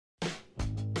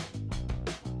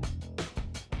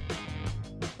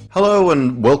Hello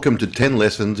and welcome to 10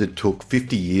 Lessons It Took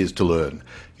 50 Years to Learn,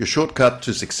 your shortcut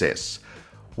to success,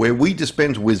 where we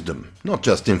dispense wisdom, not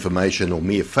just information or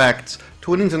mere facts,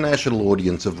 to an international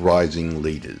audience of rising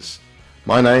leaders.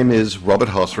 My name is Robert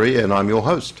Hossary and I'm your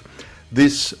host.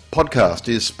 This podcast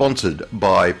is sponsored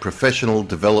by Professional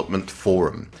Development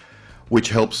Forum,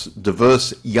 which helps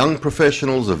diverse young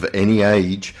professionals of any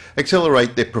age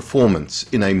accelerate their performance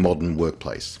in a modern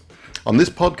workplace. On this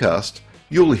podcast,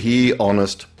 you'll hear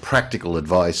honest, practical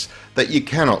advice that you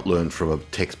cannot learn from a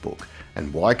textbook.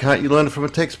 And why can't you learn it from a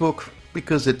textbook?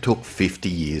 Because it took 50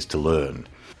 years to learn.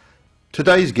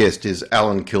 Today's guest is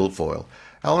Alan Kilfoyle.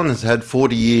 Alan has had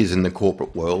 40 years in the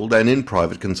corporate world and in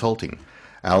private consulting.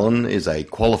 Alan is a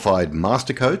qualified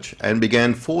master coach and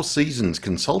began 4 seasons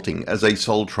consulting as a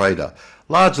sole trader,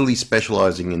 largely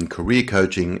specialising in career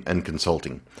coaching and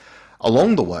consulting.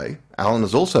 Along the way, Alan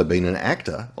has also been an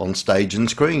actor on stage and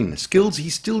screen, skills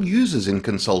he still uses in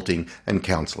consulting and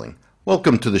counselling.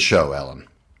 Welcome to the show, Alan.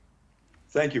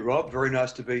 Thank you, Rob. Very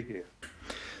nice to be here.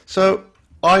 So,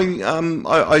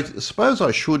 I suppose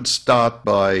I should start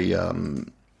by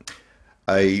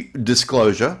a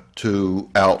disclosure to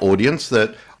our audience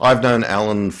that I've known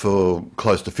Alan for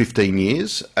close to 15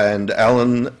 years, and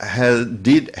Alan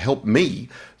did help me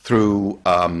through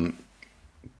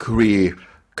career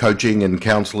coaching and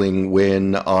counselling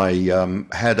when I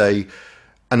had an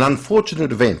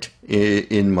unfortunate event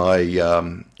in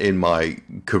my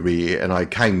career, and I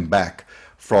came back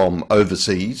from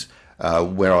overseas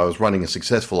where I was running a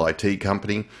successful IT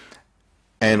company,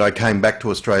 and I came back to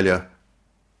Australia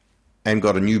and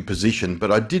got a new position,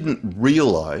 but I didn't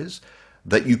realise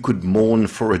that you could mourn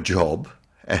for a job,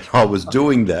 and I was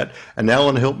doing that, and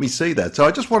Alan helped me see that. So I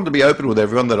just wanted to be open with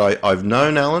everyone that I've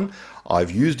known Alan,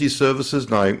 I've used his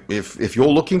services, and if you're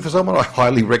looking for someone, I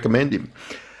highly recommend him.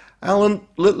 Alan,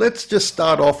 let's just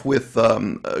start off with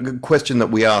a question that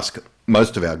we ask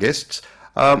most of our guests.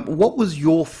 What was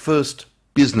your first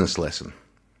business lesson?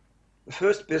 The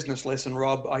first business lesson,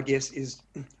 Rob, I guess, is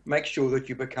make sure that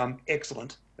you become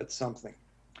excellent at something.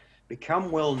 Become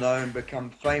well known, become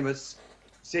famous,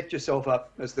 set yourself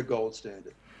up as the gold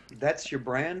standard. That's your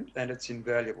brand and it's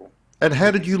invaluable. And how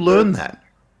did you learn that?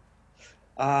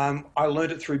 I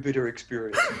learned it through bitter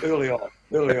experience early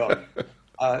on.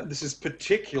 This is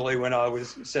particularly when I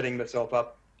was setting myself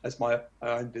up as my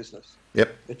own business.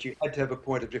 Yep. That you had to have a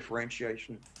point of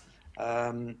differentiation.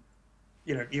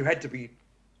 You had to be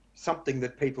something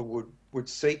that people would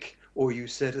seek, or you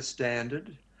set a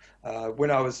standard. When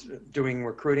I was doing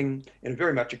recruiting in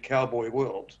very much a cowboy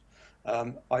world,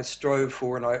 I strove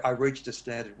for, and I reached a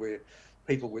standard where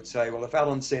people would say, well, if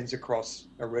Alan sends across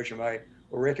a resume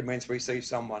or recommends we see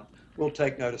someone, we'll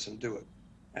take notice and do it.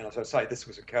 And as I say, this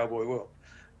was a cowboy world.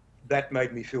 That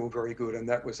made me feel very good, and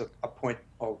that was a point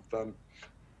of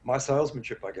my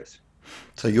salesmanship, I guess.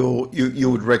 So you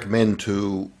would recommend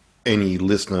to any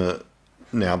listener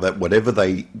now that whatever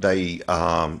they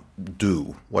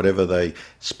do, whatever they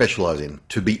specialise in,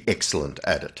 to be excellent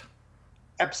at it.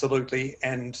 Absolutely,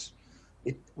 and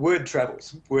word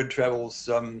travels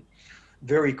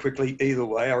very quickly either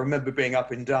way. I remember being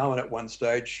up in Darwin at one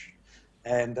stage,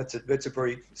 and that's a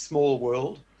very small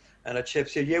world. And a chef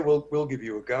said, "Yeah, we'll give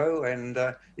you a go, and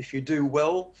if you do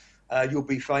well, you'll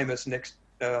be famous next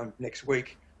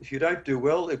week. If you don't do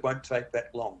well, it won't take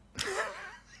that long."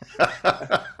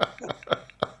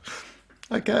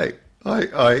 Okay,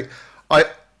 I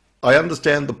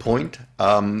understand the point,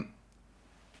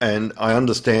 and I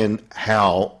understand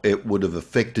how it would have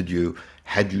affected you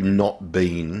had you not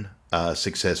been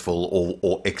successful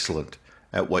or excellent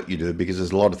at what you do, because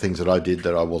there's a lot of things that I did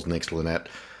that I wasn't excellent at.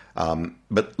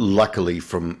 But luckily,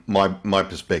 from my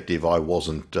perspective, I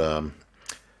wasn't.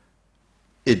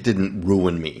 It didn't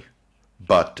ruin me,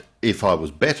 but if I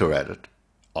was better at it,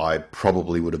 I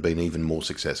probably would have been even more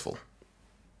successful.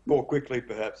 More quickly,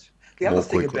 perhaps. The other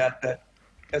thing about that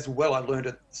as well, I learned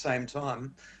at the same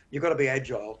time, you've got to be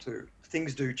agile too.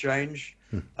 Things do change.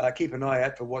 Keep an eye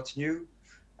out for what's new,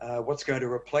 what's going to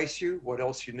replace you, what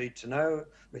else you need to know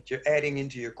that you're adding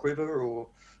into your quiver, or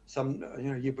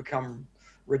you become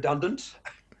redundant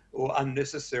or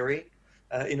unnecessary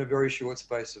in a very short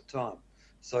space of time.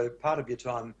 So part of your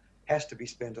time has to be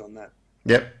spent on that.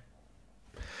 Yep.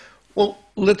 Well,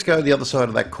 let's go to the other side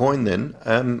of that coin then.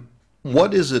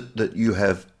 What is it that you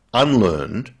have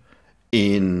unlearned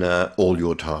in all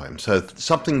your time? So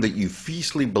something that you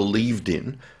fiercely believed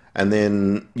in, and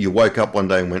then you woke up one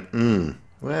day and went,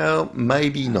 well,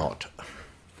 maybe not.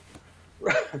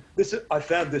 I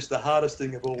found this the hardest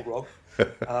thing of all, Rob.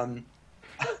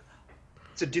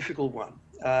 It's a difficult one.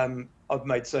 I've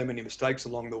made so many mistakes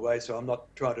along the way, so I'm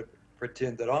not trying to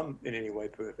pretend that I'm in any way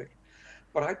perfect.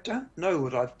 But I don't know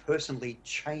that I've personally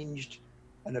changed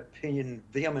an opinion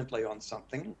vehemently on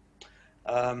something.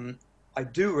 I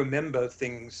do remember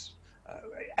things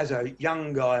as a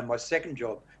young guy in my second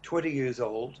job, 20 years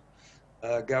old,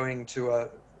 going to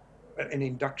an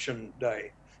induction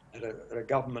day at a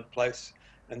government place.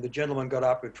 And the gentleman got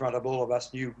up in front of all of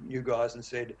us new guys and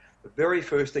said, the very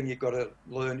first thing you've got to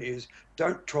learn is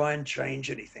don't try and change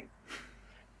anything.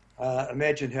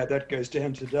 Imagine how that goes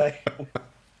down today.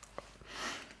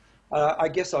 I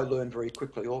guess I learned very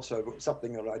quickly also, but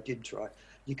something that I did try.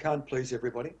 You can't please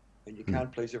everybody, and you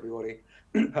can't please everybody,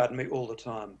 pardon me, all the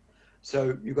time.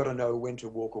 So you've got to know when to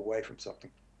walk away from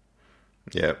something.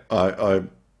 Yeah, I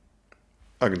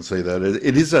can see that.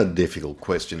 It is a difficult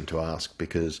question to ask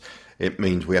because it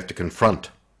means we have to confront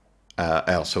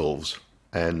ourselves.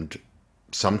 And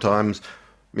sometimes,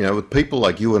 you know, with people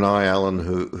like you and I, Alan,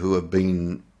 who have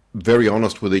been very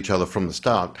honest with each other from the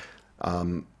start,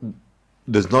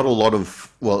 there's not a lot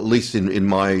of, well, at least in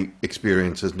my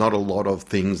experience, there's not a lot of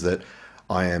things that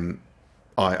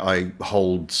I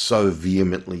hold so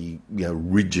vehemently, you know,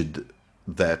 rigid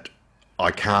that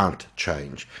I can't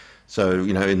change. So,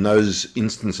 you know, in those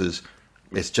instances,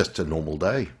 it's just a normal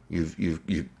day.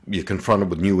 You're confronted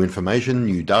with new information,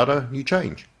 new data, you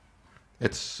change.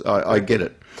 I get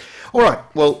it. All right.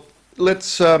 Well,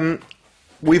 let's.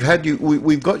 We've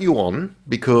got you on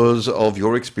because of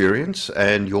your experience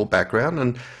and your background,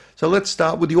 and so let's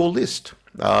start with your list.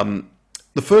 The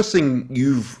first thing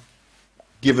you've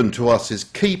given to us is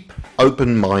keep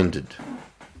open-minded.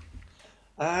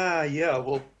 Yeah.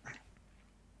 Well,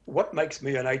 what makes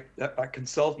me a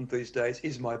consultant these days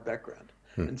is my background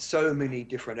and so many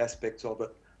different aspects of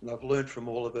it, and I've learned from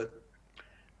all of it.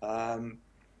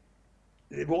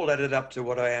 They've all added up to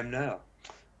what I am now.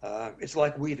 It's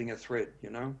like weaving a thread, you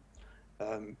know.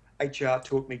 HR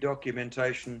taught me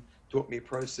documentation, taught me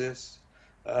process.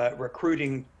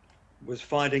 Recruiting was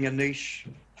finding a niche,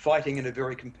 fighting in a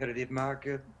very competitive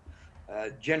market.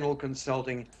 General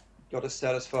consulting, got to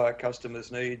satisfy a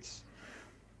customer's needs.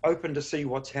 Open to see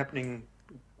what's happening,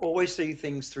 always see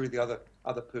things through the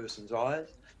other person's eyes.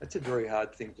 That's a very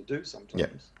hard thing to do sometimes. Yeah.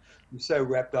 You're so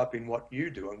wrapped up in what you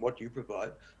do and what you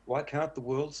provide. Why can't the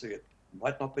world see it? It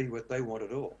might not be what they want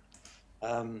at all.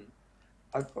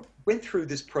 I went through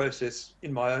this process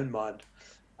in my own mind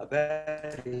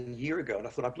about a year ago, and I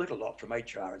thought I've learned a lot from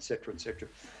HR, et cetera, et cetera.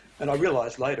 And I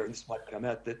realized later, and this might come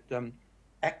out, that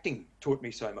acting taught me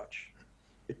so much.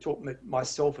 It taught me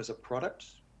myself as a product.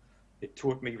 It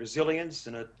taught me resilience,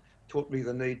 and it taught me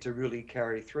the need to really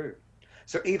carry through.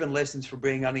 So even lessons for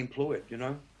being unemployed, you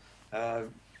know,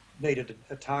 needed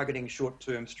a targeting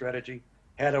short-term strategy.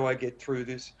 How do I get through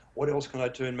this? What else can I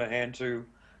turn my hand to?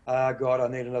 God, I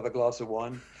need another glass of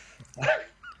wine.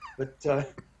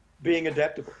 But being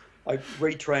adaptable. I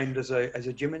retrained as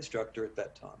a gym instructor at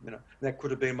that time. You know, that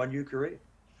could have been my new career.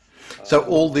 So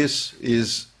all this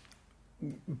is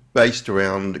based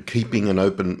around keeping an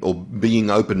open or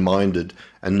being open-minded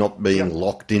and not being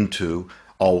locked into,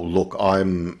 oh, look,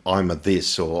 I'm a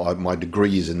this, or my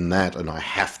degree is in that and I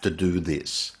have to do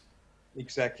this.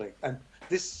 Exactly. And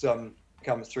this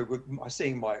comes through with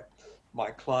seeing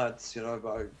my clients, you know,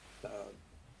 my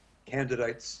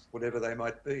candidates, whatever they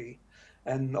might be.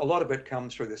 And a lot of it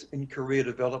comes through this in career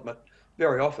development.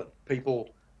 Very often people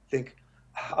think,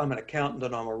 I'm an accountant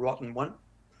and I'm a rotten one,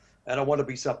 and I want to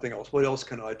be something else. What else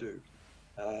can I do?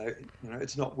 You know,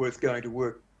 it's not worth going to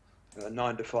work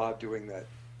 9 to 5 doing that.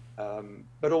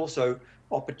 But also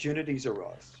opportunities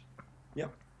arise. Yeah.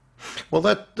 Well,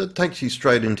 that takes you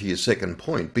straight into your second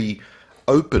point. Be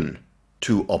open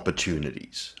to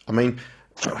opportunities. I mean,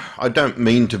 I don't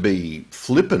mean to be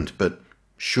flippant, but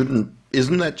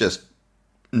isn't that just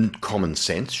common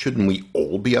sense? Shouldn't we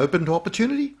all be open to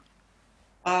opportunity?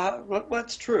 Well,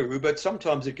 that's true, but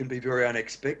sometimes it can be very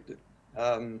unexpected.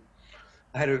 I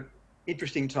had an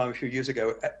interesting time a few years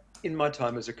ago in my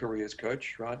time as a careers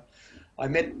coach, right? I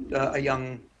met a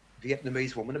young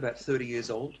Vietnamese woman, about 30 years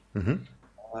old,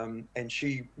 and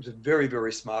she was a very,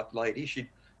 very smart lady. She'd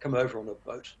come over on a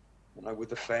boat, you know, with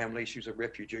the family. She was a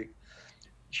refugee.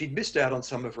 She'd missed out on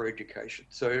some of her education,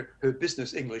 so her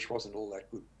business English wasn't all that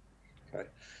good. Okay,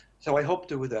 so I helped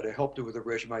her with that. I helped her with a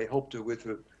resume. I helped her with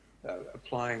her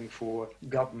applying for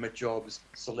government jobs,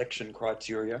 selection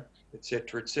criteria,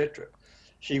 etc., etc.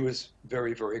 She was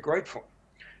very, very grateful.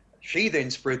 She then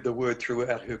spread the word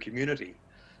throughout her community.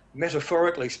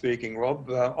 Metaphorically speaking, Rob,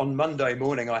 on Monday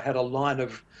morning, I had a line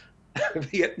of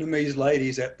Vietnamese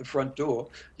ladies at the front door.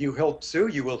 You help Sue,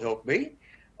 you will help me.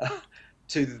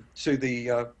 To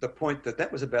the point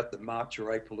that was about the March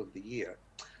or April of the year.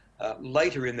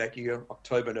 Later in that year,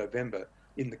 October, November,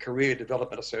 in the Career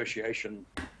Development Association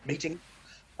meeting,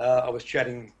 I was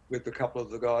chatting with a couple of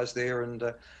the guys there, and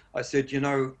I said, you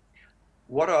know,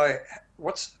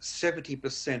 what's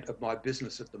 70% of my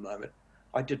business at the moment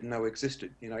I didn't know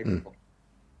existed in April.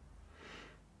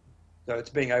 So it's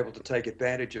being able to take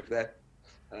advantage of that.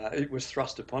 It was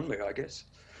thrust upon me, I guess.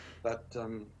 But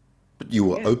you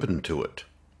were open to it.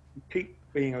 Keep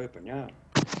being open, yeah.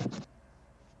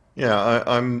 Yeah,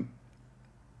 I'm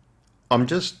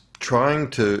just trying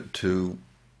to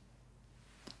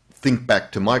think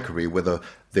back to my career, whether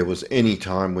there was any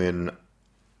time when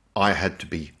I had to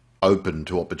be open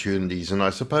to opportunities. And I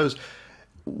suppose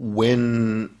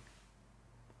when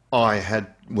I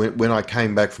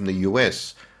came back from the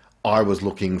US, I was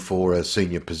looking for a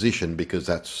senior position because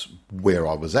that's where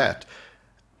I was at.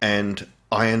 And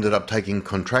I ended up taking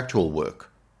contractual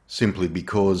work simply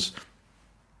because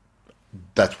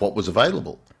that's what was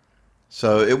available.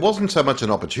 So it wasn't so much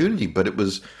an opportunity, but it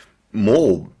was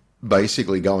more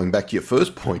basically going back to your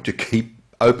first point, to keep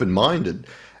open-minded.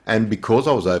 And because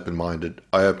I was open-minded,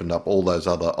 I opened up all those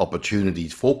other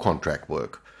opportunities for contract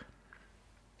work,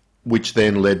 which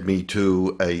then led me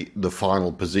to the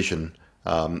final position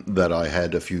that I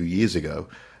had a few years ago.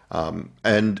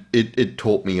 And it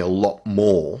taught me a lot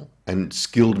more and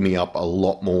skilled me up a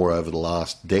lot more over the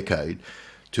last decade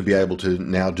to be able to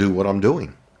now do what I'm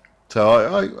doing.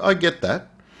 So I get that.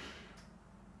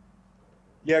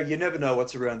 Yeah, you never know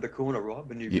what's around the corner,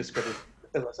 Rob, and you've just got to,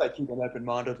 as I say, keep an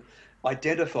open-minded,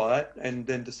 identify it, and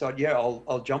then decide, yeah,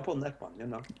 I'll jump on that one, you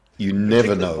know. You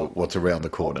never know what's around the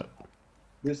corner.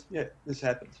 This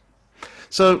happens.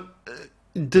 So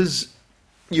does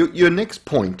your next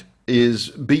point is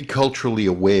be culturally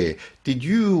aware. Did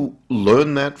you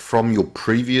learn that from your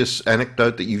previous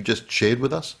anecdote that you just shared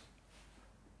with us?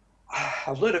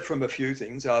 I've learned it from a few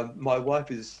things. My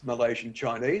wife is Malaysian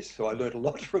Chinese, so I learned a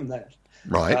lot from that.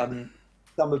 Right.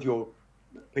 Some of your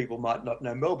people might not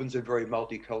know, Melbourne's a very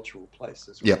multicultural place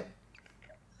as well. Yep.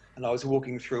 And I was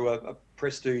walking through a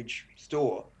prestige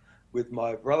store with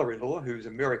my brother-in-law, who's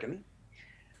American,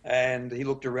 and he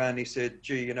looked around and he said,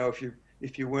 gee, you know,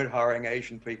 if you weren't hiring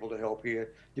Asian people to help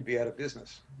here, you'd be out of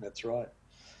business. That's right.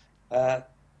 And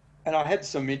I had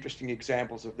some interesting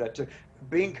examples of that too.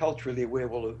 Being culturally aware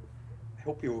will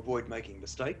help you avoid making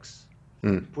mistakes,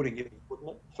 putting your foot in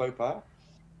it, faux pas,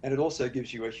 and it also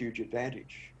gives you a huge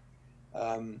advantage.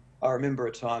 I remember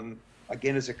a time,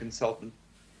 again as a consultant,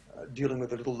 dealing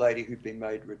with a little lady who'd been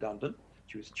made redundant.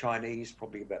 She was Chinese,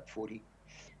 probably about 40.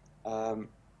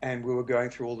 And we were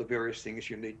going through all the various things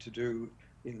you need to do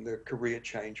in the career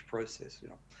change process, you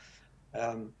know.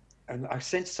 And I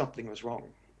sensed something was wrong.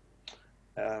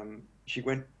 She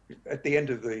went, at the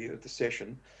end of the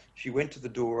session, she went to the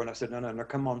door and I said, no,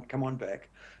 come on back.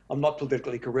 I'm not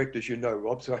politically correct, as you know,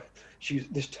 Rob. So she's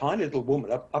this tiny little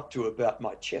woman up to about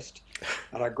my chest.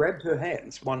 And I grabbed her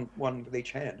hands, one with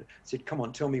each hand, said, come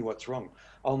on, tell me what's wrong.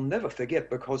 I'll never forget,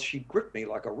 because she gripped me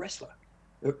like a wrestler.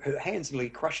 Her hands nearly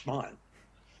crushed mine.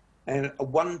 And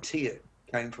one tear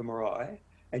came from her eye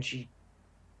and she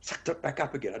sucked it back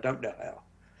up again. I don't know how.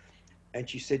 And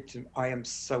she said to me, I am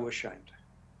so ashamed.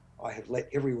 I have let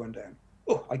everyone down.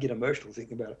 Oh, I get emotional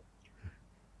thinking about it.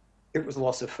 It was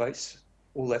loss of face,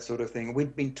 all that sort of thing.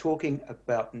 We'd been talking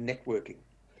about networking,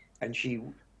 and she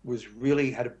was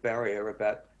really had a barrier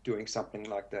about doing something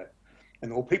like that.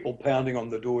 And there were people pounding on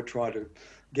the door trying to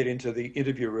get into the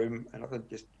interview room, and I thought,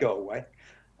 just go away.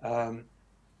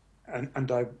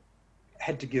 And I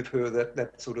had to give her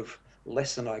that sort of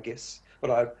lesson, I guess.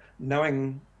 But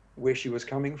knowing where she was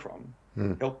coming from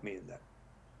helped me in that.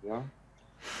 Yeah.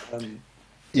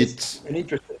 It's an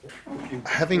interesting.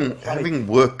 Having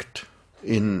worked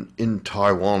in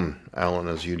Taiwan, Alan,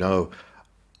 as you know,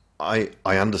 I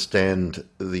understand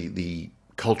the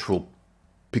cultural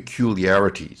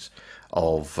peculiarities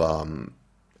of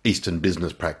Eastern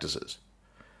business practices,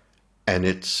 and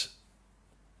it's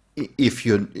if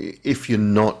you're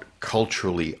not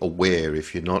culturally aware,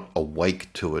 if you're not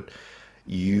awake to it,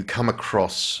 you come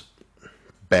across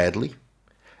badly.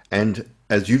 And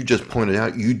as you've just pointed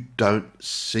out, you don't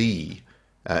see,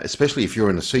 especially if you're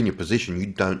in a senior position, you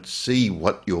don't see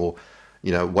what your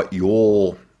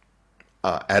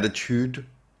attitude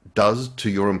does to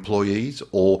your employees,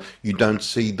 or you don't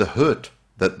see the hurt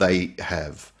that they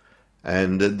have.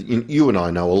 And you and I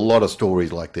know a lot of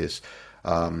stories like this,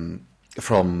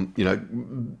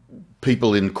 from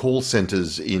people in call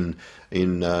centers in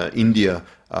India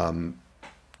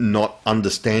not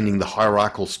understanding the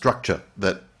hierarchical structure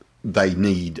that they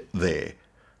need there,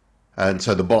 and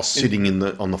so the boss sitting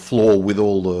on the floor with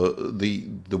all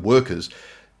the workers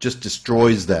just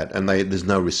destroys that, and there's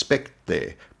no respect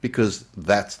there because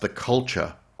that's the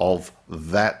culture of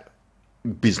that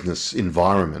business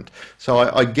environment. So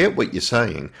I get what you're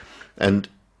saying. And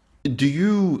do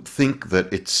you think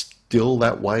that it's still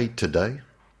that way today,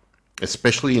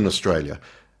 especially in Australia?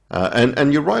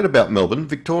 And you're right about Melbourne.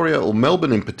 Victoria, or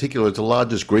Melbourne in particular, is the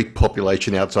largest Greek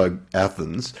population outside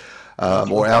Athens,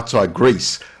 or outside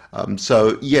Greece.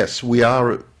 So yes, we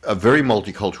are a very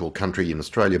multicultural country in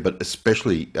Australia, but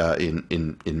especially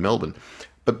in Melbourne.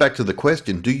 But back to the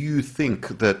question: do you think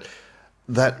that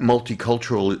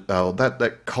multicultural,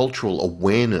 that cultural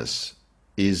awareness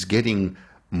is getting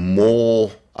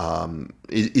more,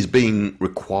 is being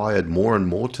required more and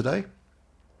more today?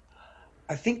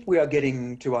 I think we are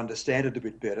getting to understand it a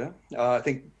bit better. I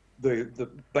think the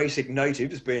basic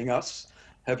natives, being us,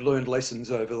 have learned lessons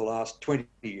over the last 20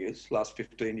 years, last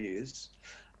 15 years,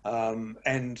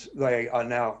 and they are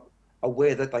now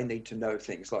aware that they need to know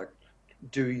things like,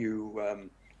 do you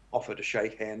offer to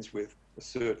shake hands with a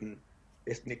certain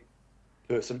ethnic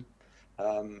person?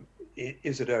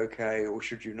 Is it okay, or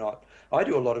should you not? I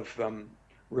do a lot of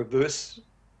reverse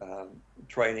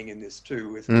training in this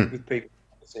too with people,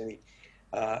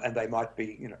 and they might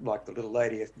be, like the little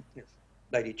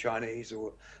lady Chinese,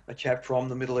 or a chap from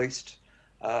the Middle East,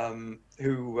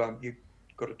 who you've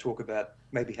got to talk about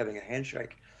maybe having a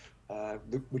handshake,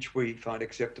 which we find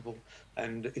acceptable,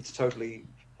 and it's totally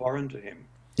foreign to him.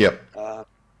 Yep.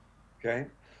 Okay.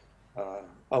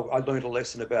 I learned a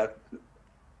lesson about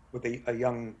with a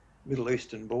young Middle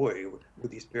Eastern boy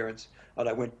with his parents, and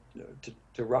I went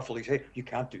to ruffle his hair. You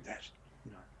can't do that,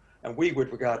 and we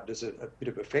would regard it as a bit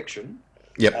of affection,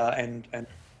 Yep. And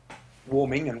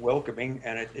warming and welcoming,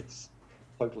 and it's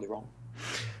totally wrong.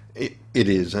 It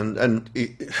is,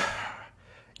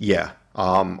 yeah.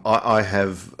 I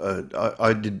have.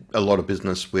 I did a lot of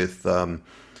business with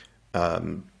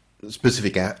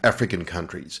specific African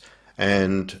countries,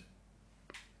 and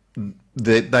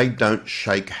they don't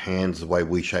shake hands the way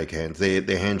we shake hands.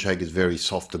 Their handshake is very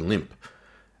soft and limp,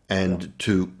 and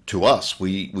to us,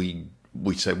 we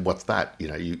say, "What's that?"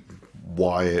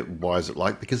 Why is it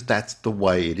like? Because that's the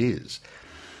way it is.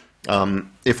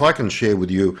 If I can share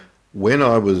with you, when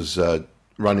I was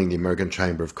running the American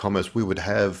Chamber of Commerce, we would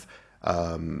have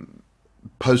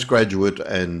postgraduate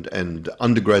and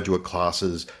undergraduate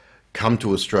classes come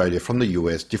to Australia from the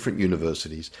US, different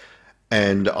universities,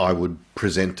 and I would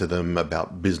present to them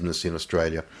about business in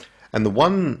Australia. And the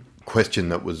one question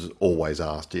that was always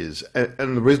asked is,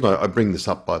 and the reason I bring this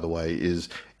up, by the way, is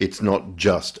it's not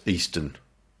just Eastern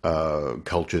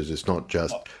cultures, it's not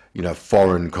just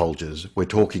foreign cultures. We're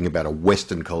talking about a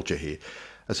Western culture here.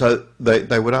 And so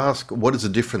they would ask, what is the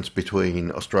difference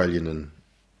between Australian and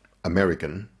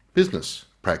American business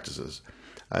practices?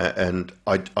 And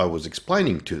I was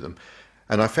explaining to them,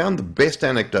 and I found the best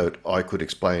anecdote I could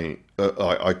explain,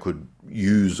 I could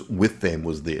use with them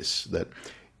was this: that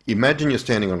imagine you're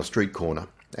standing on a street corner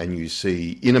and you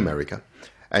see, in America,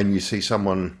 and you see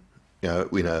someone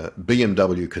in a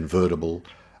BMW convertible,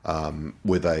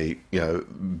 with a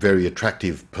very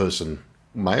attractive person,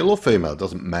 male or female,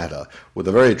 doesn't matter, with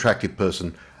a very attractive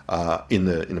person in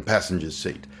the passenger's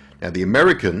seat. Now the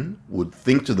American would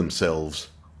think to themselves,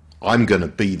 I'm going to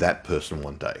be that person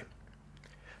one day.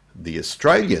 The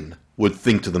Australian would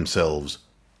think to themselves,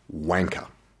 wanker.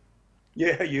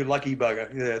 Yeah, you lucky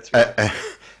bugger. Yeah, that's right.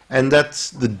 And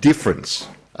that's the difference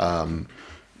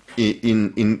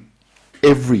in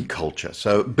every culture.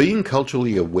 So being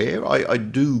culturally aware, I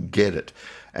do get it.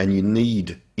 And you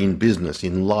need, in business,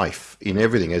 in life, in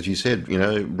everything, as you said,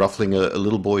 ruffling a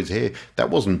little boy's hair, that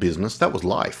wasn't business, that was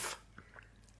life.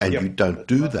 And you don't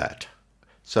do that.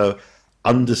 So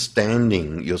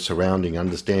understanding your surrounding,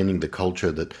 understanding the culture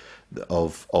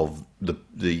of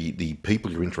the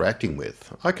people you're interacting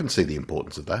with, I can see the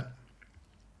importance of that.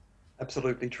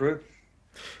 Absolutely true.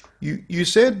 You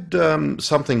said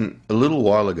something a little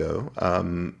while ago,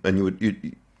 and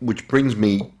which brings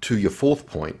me to your fourth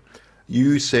point.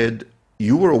 You said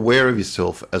you were aware of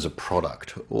yourself as a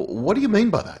product. What do you mean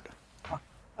by that?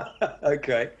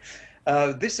 Okay.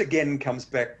 This again comes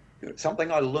back to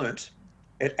something I learnt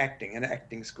at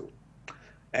acting school.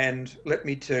 And let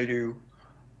me tell you,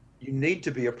 you need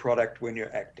to be a product when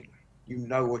you're acting. You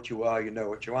know what you are, you know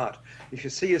what you aren't. If you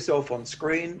see yourself on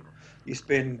screen, you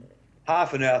spend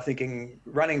half an hour thinking,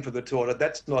 running for the toilet,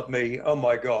 that's not me, oh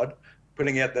my God,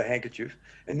 putting out the handkerchief.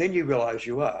 And then you realize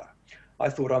you are. I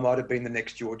thought I might have been the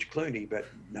next George Clooney, but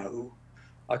no.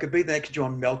 I could be the next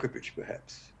John Malkovich,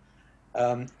 perhaps.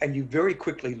 And you very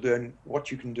quickly learn what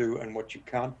you can do and what you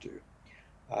can't do.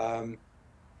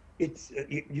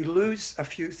 You lose a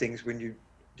few things when you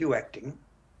do acting.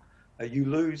 You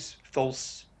lose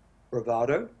false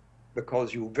bravado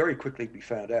because you'll very quickly be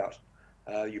found out.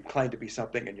 You claim to be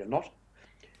something and you're not.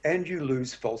 And you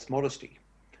lose false modesty.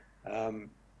 And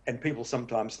people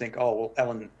sometimes think, oh, well,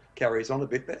 Alan carries on a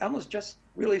bit, but Alan's just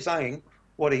really saying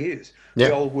what he is. Yeah.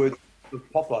 The old word of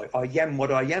Popeye, I am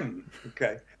what I am,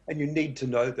 okay? And you need to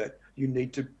know that. You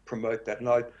need to promote that. And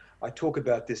I talk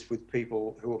about this with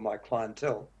people who are my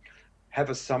clientele. Have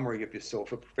a summary of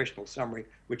yourself, a professional summary,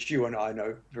 which you and I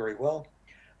know very well,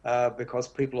 because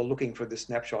people are looking for the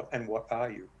snapshot and what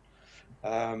are you?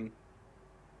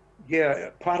 Yeah,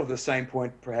 part of the same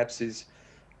point perhaps is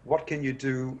what can you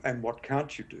do and what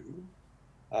can't you do?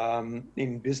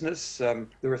 In business,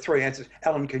 there are three answers.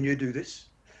 Alan, can you do this?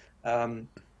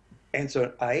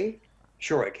 Answer A,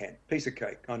 sure I can. Piece of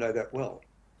cake, I know that well.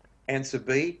 Answer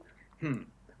B,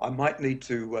 I might need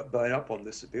to bone up on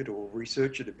this a bit or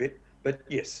research it a bit, but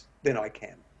yes, then I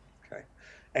can. Okay.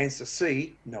 Answer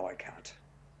C, no, I can't.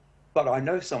 But I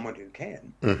know someone who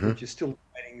can, which is still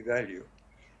adding value.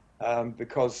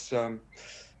 Because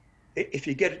if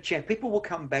you get a chance, people will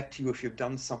come back to you if you've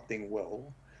done something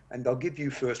well, and they'll give you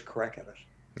first crack at it.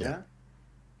 Yeah.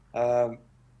 I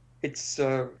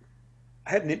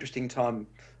had an interesting time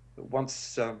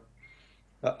once.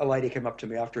 A lady came up to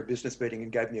me after a business meeting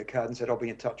and gave me a card and said, I'll be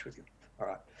in touch with you. All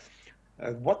right.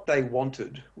 What they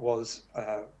wanted was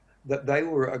that they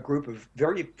were a group of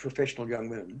very professional young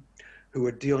women who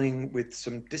were dealing with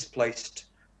some displaced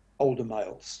older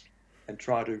males and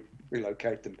trying to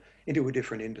relocate them into a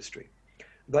different industry.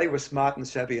 They were smart and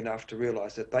savvy enough to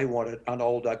realize that they wanted an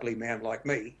old, ugly man like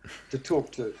me to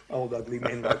talk to old, ugly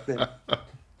men like them.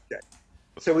 Yeah.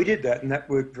 So we did that, and that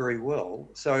worked very well.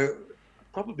 So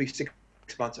probably 6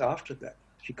 months after that,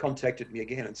 she contacted me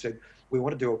again and said, we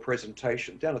want to do a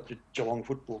presentation down at the Geelong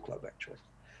Football Club, actually.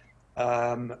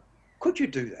 Could you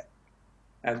do that?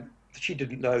 And she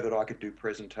didn't know that I could do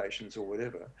presentations or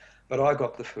whatever, but I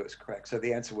got the first crack. So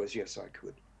the answer was yes, I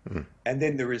could. And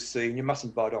then there is C, and you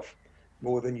mustn't bite off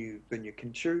more than you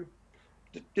can chew.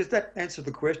 Does that answer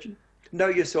the question? Know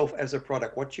yourself as a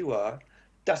product. What you are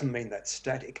doesn't mean that's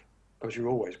static, because you're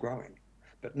always growing.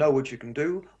 But know what you can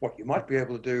do, what you might be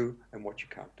able to do, and what you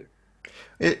can't do.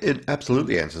 It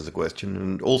absolutely answers the question.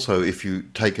 And also, if you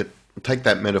take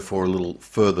that metaphor a little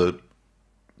further,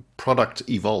 products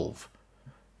evolve.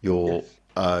 And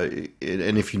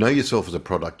if you know yourself as a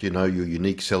product, you know your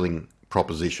unique selling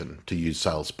proposition, to use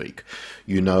sales speak.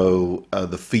 You know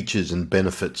the features and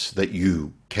benefits that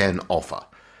you can offer.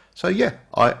 So yeah,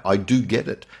 I do get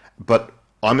it. But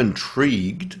I'm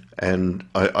intrigued, and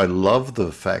I love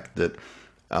the fact that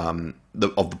of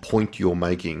the point you're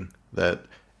making, that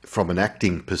from an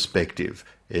acting perspective,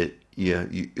 it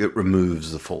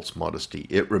removes the false modesty,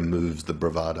 it removes the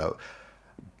bravado,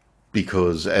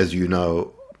 because as you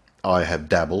know, I have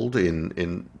dabbled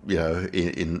in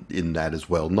that as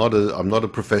well. I'm not a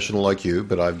professional like you,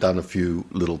 but I've done a few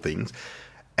little things,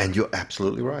 and you're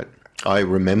absolutely right. I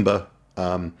remember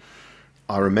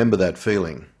that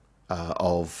feeling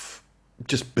of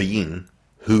just being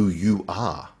who you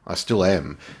are. I still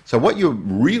am. So what you're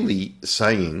really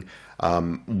saying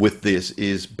with this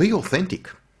is be authentic.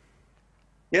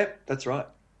 Yeah, that's right.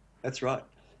 That's right.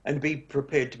 And be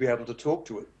prepared to be able to talk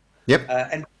to it. Yep.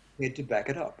 And prepared to back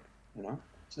it up. You know,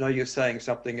 so now you're saying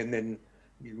something, and then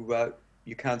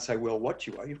you can't say, well, what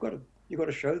you are. You've got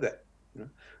to show that. You know,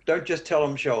 don't just tell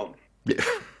them, show them. Yeah.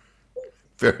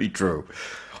 Very true.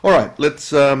 All right,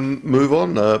 let's move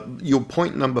on. Your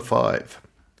point number 5,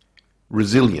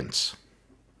 resilience.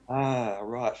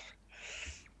 Right.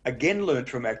 Again, learned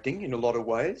from acting in a lot of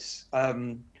ways.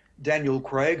 Daniel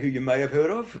Craig, who you may have heard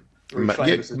of. Very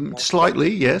famous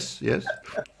slightly, yes. We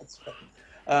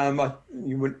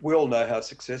all know how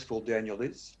successful Daniel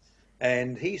is.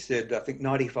 And he said, I think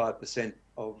 95%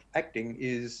 of acting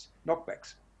is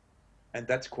knockbacks. And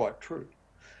that's quite true.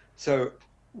 So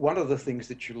one of the things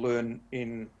that you learn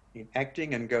in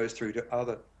acting and goes through to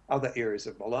other areas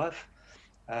of my life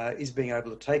is being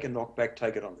able to take a knockback,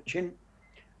 take it on the chin,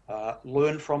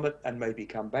 learn from it, and maybe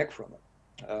come back from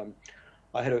it.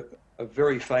 I had a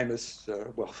very famous,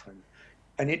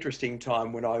 an interesting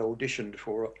time when I auditioned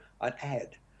for an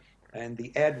ad. And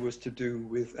the ad was to do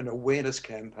with an awareness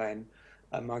campaign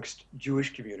amongst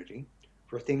Jewish community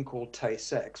for a thing called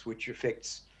Tay-Sachs, which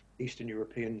affects Eastern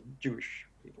European Jewish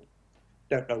people.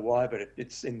 Don't know why, but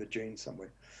it's in the genes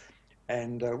somewhere.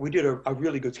 And we did a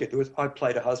really good skit. I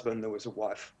played a husband, there was a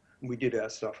wife, and we did our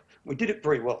stuff. We did it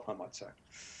very well, I might say.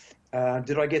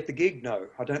 Did I get the gig? No,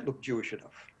 I don't look Jewish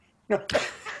enough.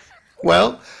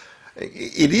 Well,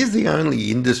 it is the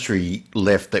only industry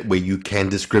left where you can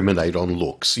discriminate on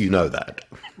looks. You know that.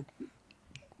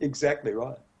 Exactly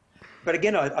right. But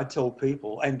again, I tell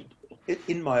people, and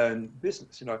in my own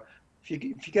business, if you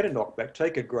get a knockback,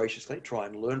 take it graciously, try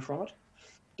and learn from it.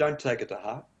 Don't take it to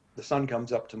heart. The sun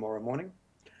comes up tomorrow morning.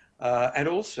 And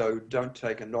also don't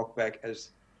take a knockback as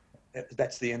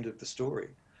that's the end of the story.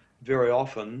 Very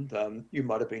often, you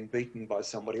might have been beaten by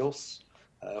somebody else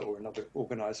or another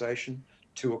organisation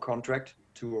to a contract,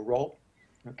 to a role.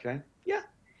 Okay, yeah,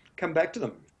 come back to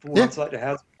them 4 months later.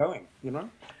 How's it going?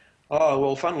 Oh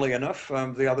well, funnily enough,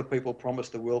 the other people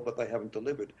promised the world, but they haven't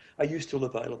delivered. Are you still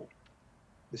available?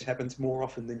 This happens more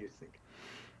often than you think.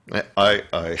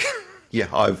 Yeah,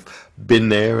 I've been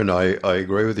there, and I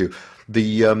agree with you.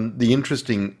 The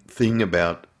interesting thing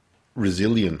about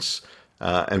resilience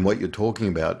and what you're talking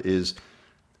about is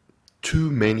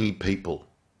too many people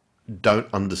don't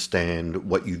understand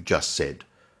what you've just said,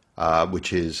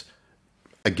 which is,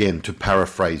 again, to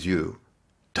paraphrase you,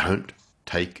 don't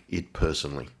take it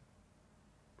personally.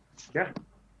 Yeah,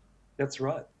 that's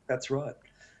right. That's right.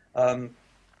 I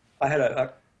had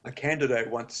a candidate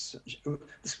once.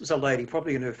 This was a lady,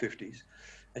 probably in her 50s,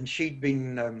 and she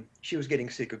was getting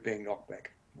sick of being knocked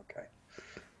back. Okay,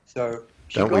 so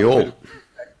she Don't got we a all? bit of,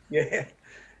 yeah,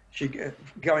 she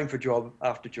going for job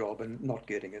after job and not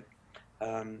getting it.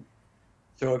 Um,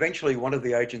 so eventually, one of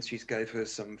the agencies gave her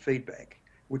some feedback,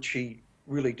 which she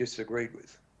really disagreed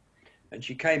with, and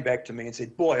she came back to me and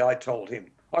said, "Boy, I told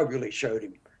him. I really showed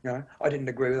him. I didn't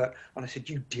agree with that." And I said,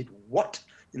 "You did what?"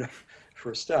 You know, for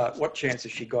a start, what chance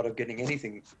has she got of getting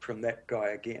anything from that guy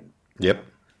again? Yep.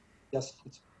 Just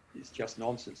it's just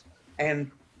nonsense.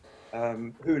 And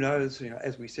who knows?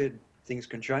 As we said, things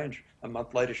can change. A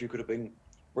month later, she could have been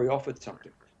re-offered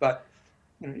something. But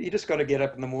you just got to get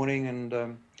up in the morning,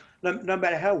 and no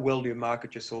matter how well you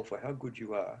market yourself or how good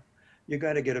you are, you're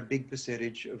going to get a big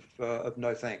percentage of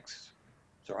no thanks.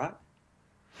 It's all right.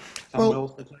 Someone Well,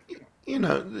 else to take it. you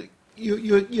know,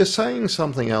 you're saying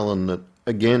something, Alan, that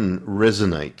again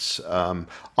resonates.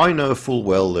 I know full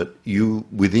well that you,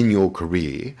 within your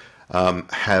career,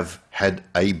 have had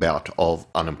a bout of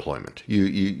unemployment.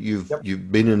 Yep.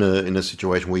 You've been in a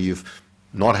situation where you've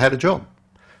not had a job.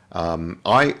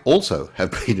 I also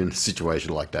have been in a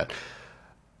situation like that,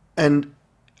 and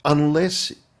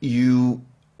unless you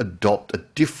adopt a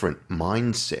different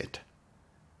mindset,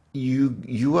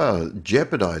 you are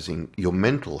jeopardizing your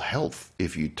mental health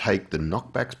if you take the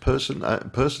knockbacks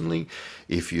personally,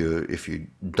 if you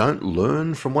don't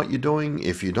learn from what you're doing,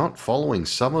 if you're not following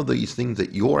some of these things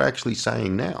that you're actually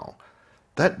saying now.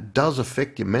 That does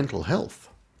affect your mental health.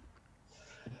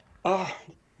 Ah,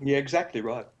 yeah, exactly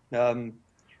right.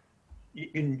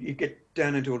 You get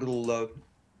down into a little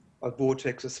a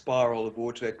vortex, a spiral, a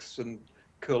vortex, and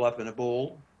curl up in a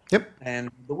ball. Yep, And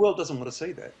the world doesn't want to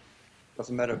see that.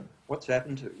 Doesn't matter what's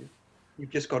happened to you. You've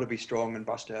just got to be strong and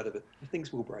bust out of it.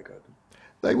 Things will break open.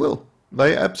 they will.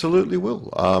 They absolutely will.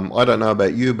 I don't know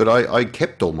about you, but I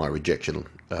kept all my rejection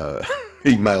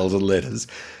emails and letters,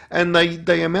 and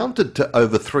they amounted to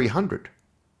over 300.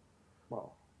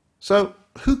 Well, So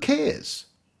who cares?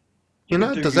 you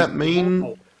could Does use that them for mean...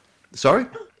 wallpaper. Sorry?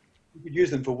 You could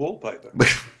use them for wallpaper.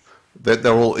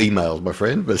 They're all emails, my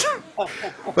friend.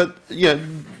 But yeah,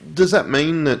 does that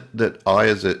mean that I,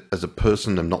 as a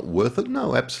person, am not worth it?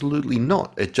 No, absolutely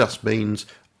not. It just means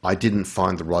I didn't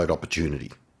find the right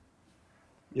opportunity,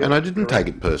 and I Yep, didn't take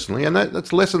correct. it personally. And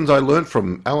that's lessons I learned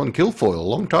from Alan Kilfoyle a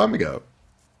long time ago.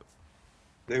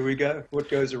 There we go. What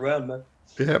goes around, man?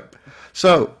 Yep.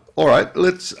 So, all right,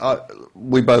 let's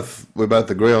we both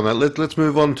agree on that. Let's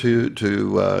move on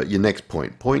to your next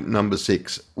point, point number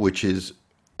 6, which is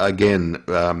again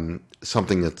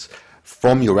something that's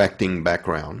from your acting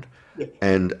background, Yeah.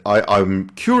 and I'm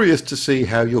curious to see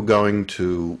how you're going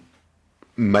to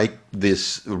make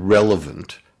this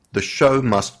relevant. The show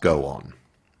must go on.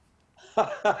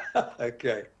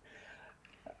 Okay.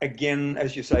 Again,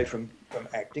 as you say, from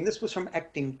acting. This was from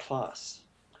acting class.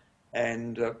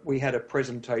 And we had a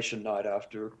presentation night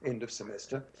after end of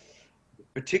semester. The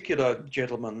particular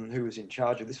gentleman who was in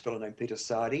charge of this fellow named Peter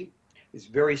Sardi is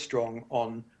very strong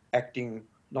on acting,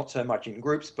 not so much in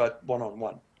groups, but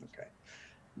one-on-one. Okay.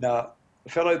 Now, the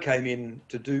fellow came in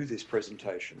to do this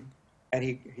presentation, and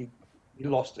he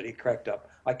lost it. He cracked up.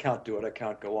 I can't do it. I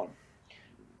can't go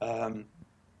on.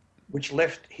 Which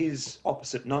left his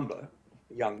opposite number,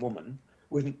 a young woman,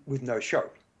 with no show,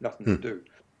 nothing to do.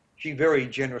 She very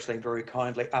generously and very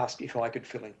kindly asked if I could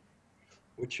fill in,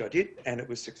 which I did, and it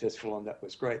was successful, and that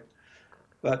was great.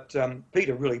 But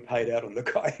Peter really paid out on the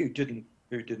guy who didn't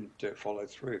follow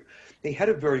through. He had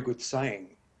a very good saying,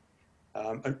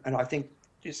 and I think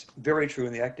it's very true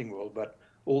in the acting world, but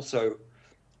also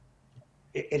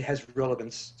it has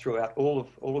relevance throughout all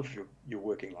of your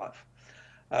working life.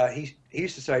 He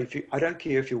used to say, I don't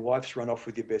care if your wife's run off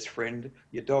with your best friend,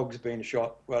 your dog's been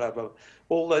shot, whatever,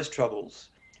 all those troubles,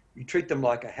 you treat them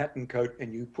like a hat and coat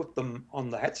and you put them on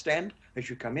the hat stand as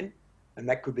you come in, and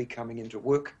that could be coming into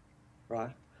work,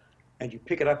 right? And you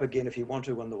pick it up again if you want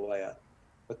to on the way out,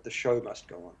 but the show must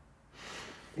go on.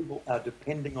 People are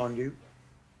depending on you.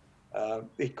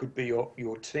 It could be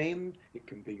your team, it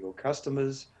can be your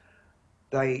customers.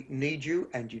 They need you,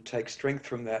 and you take strength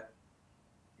from that.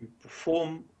 You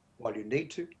perform while you need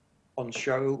to on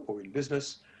show or in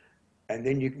business, and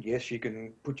then you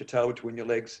can put your tail between your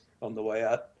legs on the way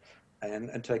out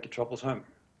and take your troubles home.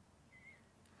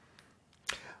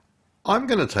 I'm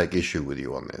going to take issue with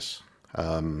you on this.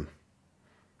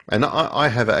 And I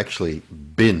have actually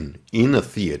been in a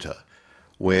theatre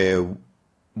where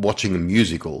watching a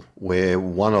musical where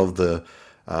one of the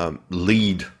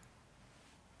lead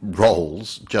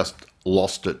roles just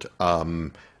lost it.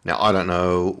 Now I don't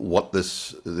know what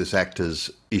this actor's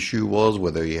issue was,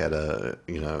 whether he had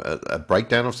a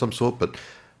breakdown of some sort, but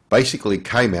basically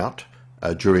came out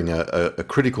during a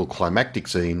critical climactic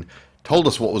scene, told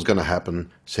us what was going to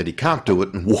happen, said he can't do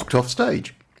it, and walked off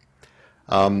stage.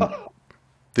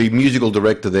 The musical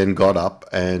director then got up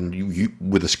and,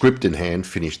 with a script in hand,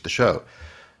 finished the show.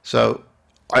 So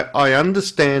I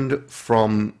understand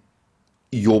from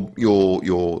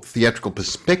your theatrical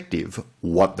perspective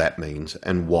what that means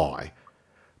and why.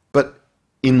 But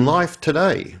in life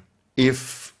today,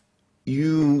 if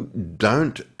you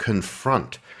don't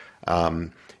confront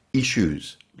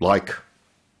issues like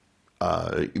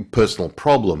personal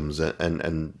problems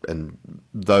and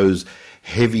those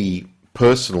heavy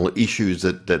personal issues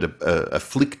that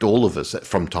afflict all of us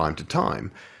from time to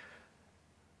time,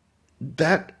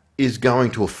 that is going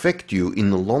to affect you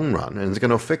in the long run, and it's going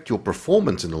to affect your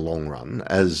performance in the long run,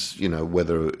 as you know,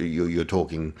 whether you're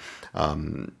talking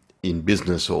in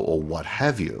business or what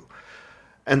have you.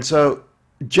 And so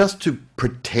just to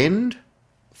pretend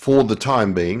for the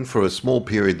time being, for a small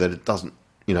period, that it doesn't,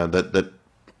 that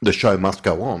the show must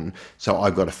go on, so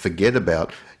I've got to forget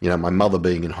about, my mother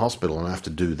being in hospital and I have to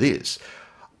do this.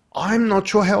 I'm not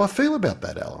sure how I feel about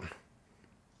that, Alan.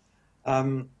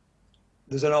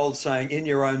 There's an old saying, in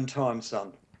your own time,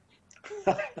 son.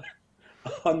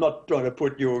 I'm not trying to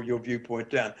put your viewpoint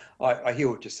down. I hear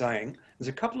what you're saying. There's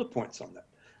a couple of points on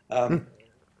that.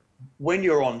 When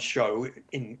you're on show,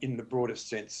 in the broadest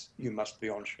sense, you must be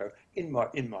on show. In my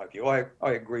view, I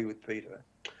agree with Peter.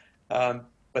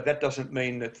 But that doesn't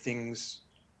mean that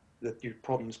your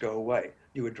problems go away.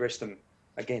 You address them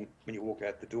again when you walk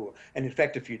out the door. And in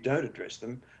fact, if you don't address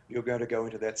them, you're going to go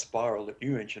into that spiral that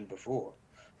you mentioned before.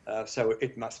 So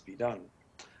it must be done.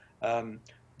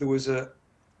 There was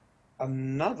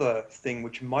another thing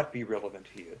which might be relevant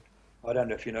here. I don't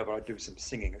know if you know, but I do some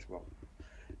singing as well.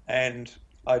 And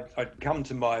I'd come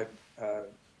to my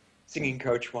singing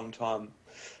coach one time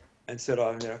and said,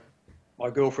 my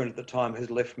girlfriend at the time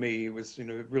had left me, was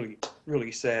really,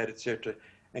 really sad, etc.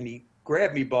 And he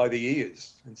grabbed me by the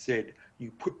ears and said,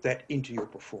 you put that into your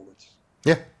performance.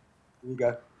 Yeah. You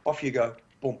go, off you go,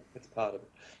 boom, that's part of it.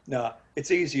 Now,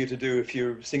 it's easier to do if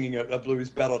you're singing a blues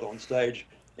ballad on stage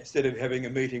instead of having a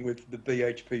meeting with the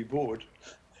BHP board.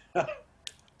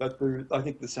 But I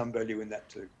think there's some value in that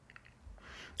too.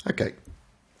 Okay.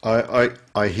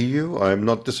 I hear you. I'm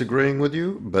not disagreeing with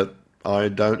you, but I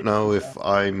don't know if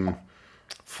I'm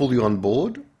fully on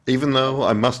board, even though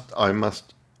I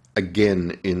must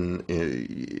again,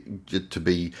 to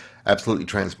be absolutely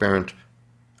transparent,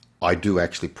 I do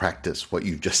actually practice what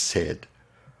you've just said.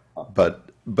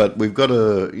 But we've got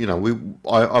to,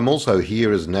 I'm also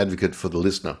here as an advocate for the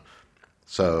listener.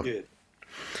 So, yeah.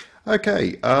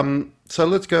 Okay, so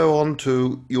let's go on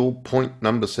to your point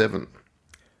number 7.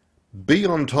 Be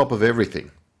on top of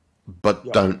everything, but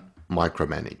don't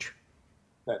micromanage.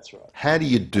 That's right. How do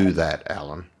you do that,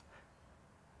 Alan?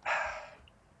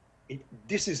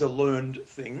 This is a learned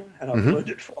thing, and I've learned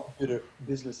it from a bit of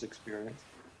business experience.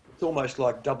 It's almost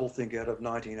like doublethink out of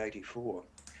 1984.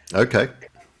 Okay.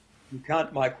 You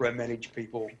can't micromanage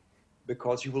people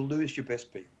because you will lose your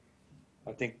best people.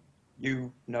 I think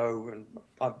and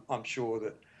I'm sure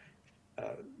that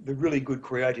the really good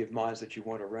creative minds that you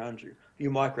want around you, if you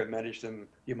micromanage them,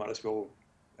 you might as well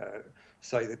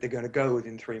say that they're going to go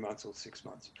within 3 months or 6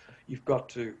 months. You've got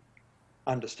to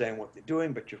understand what they're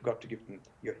doing, but you've got to give them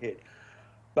your head.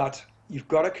 But you've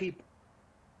got to keep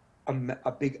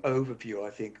a big overview,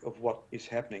 I think, of what is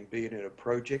happening, be it in a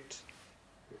project,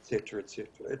 etc., etc.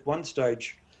 At one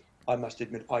stage, I must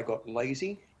admit, I got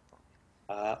lazy.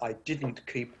 I didn't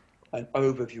keep an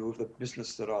overview of the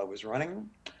business that I was running,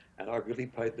 and I really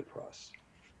paid the price.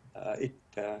 It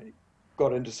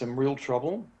got into some real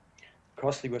trouble.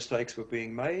 costly mistakes were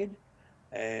being made,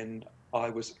 and I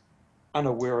was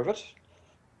unaware of it,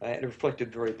 and it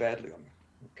reflected very badly on me.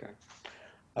 Okay.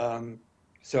 Um,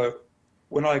 so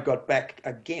when I got back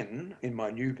again in my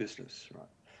new business, right,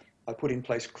 I put in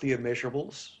place clear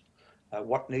measurables,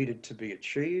 what needed to be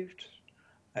achieved,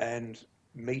 and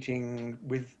meeting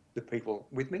with the people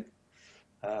with me.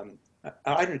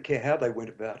 I didn't care how they went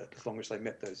about it, as long as they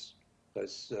met those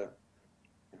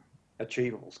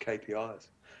achievables, KPIs.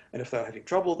 And if they were having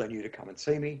trouble, they knew to come and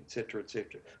see me, etc.,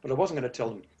 etc. But I wasn't going to tell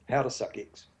them how to suck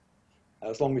eggs.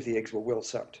 As long as the eggs were well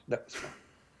sucked, that was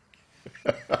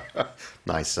fine.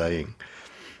 Nice saying.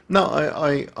 No,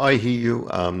 I hear you.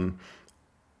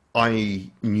 I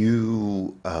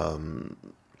knew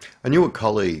I knew a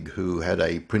colleague who had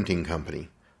a printing company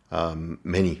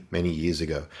many years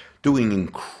ago, doing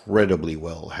incredibly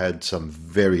well. Had some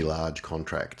very large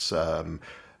contracts.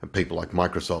 People like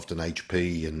Microsoft and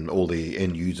HP and all the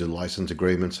end user license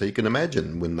agreements. So you can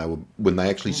imagine when they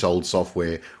actually sold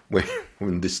software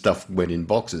when this stuff went in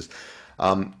boxes,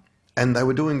 and they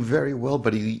were doing very well.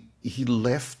 But he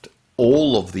left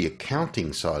all of the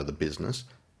accounting side of the business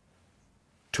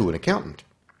to an accountant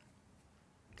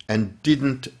and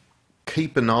didn't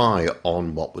keep an eye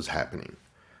on what was happening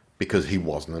because he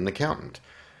wasn't an accountant.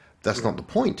 That's not the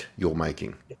point you're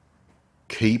making.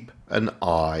 Keep an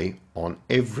eye on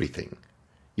everything.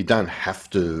 You don't have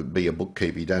to be a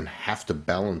bookkeeper. You don't have to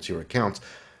balance your accounts,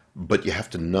 but you have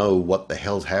to know what the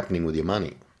hell's happening with your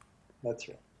money. That's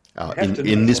right. You have to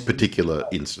In know this what particular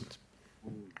instance.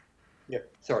 Yeah,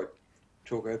 sorry,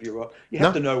 talk over you. You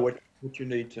have to know what you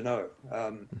need to know,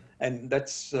 and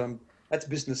that's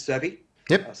business savvy.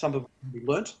 Yep. Some of it can be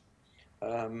learnt.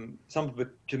 Some of it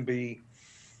can be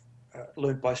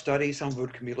learnt by study. Some of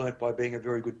it can be learnt by being a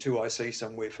very good 2IC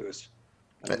somewhere first,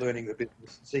 and learning the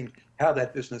business, seeing how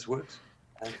that business works,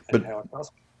 and how it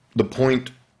does. The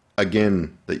point,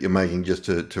 again, that you're making, just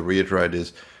to reiterate,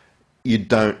 is you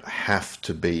don't have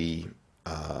to be,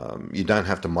 you don't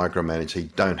have to micromanage. You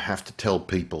don't have to tell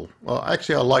people. Well,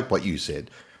 actually, I like what you said.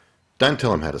 Don't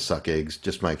tell them how to suck eggs.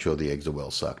 Just make sure the eggs are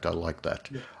well sucked. I like that.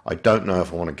 Yeah. I don't know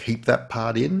if I want to keep that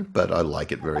part in, but I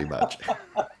like it very much.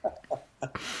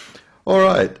 All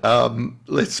right.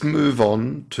 Let's move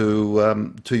on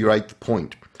to your eighth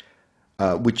point,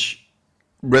 which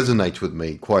resonates with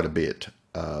me quite a bit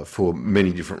for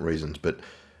many different reasons. But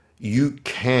you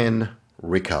can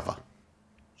recover.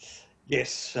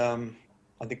 Yes. I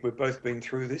think we've both been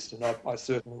through this, and I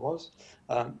certainly was.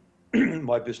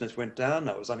 My business went down.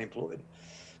 I was unemployed.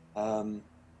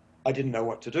 I didn't know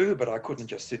what to do, but I couldn't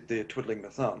just sit there twiddling my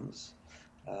thumbs.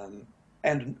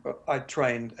 And I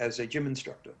trained as a gym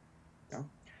instructor, you know,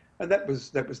 and that was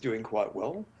doing quite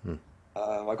well.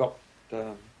 I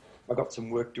got some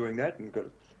work doing that and got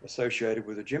associated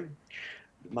with a gym.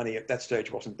 The money at that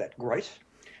stage wasn't that great.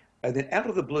 And then out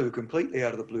of the blue, completely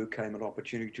out of the blue, came an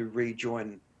opportunity to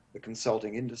rejoin the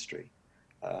consulting industry.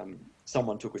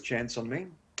 Someone took a chance on me.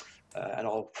 And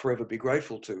I'll forever be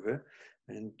grateful to her.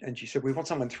 And she said, we want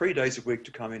someone 3 days a week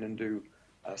to come in and do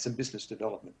some business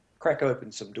development, crack open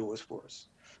some doors for us.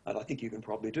 And I think you can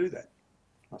probably do that.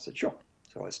 I said, sure.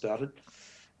 So I started.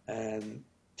 And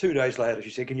 2 days later, she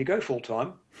said, can you go full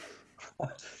time?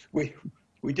 we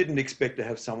didn't expect to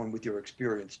have someone with your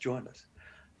experience join us.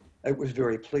 It was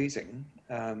very pleasing,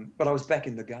 but I was back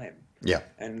in the game. Yeah.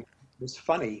 And it was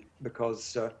funny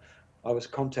because I was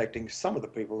contacting some of the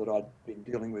people that I'd been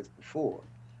dealing with before.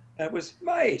 And it was,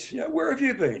 mate, where have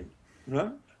you been?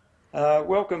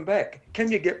 Welcome back.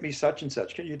 Can you get me such and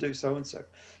such? Can you do so and so?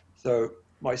 So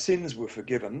my sins were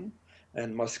forgiven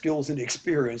and my skills and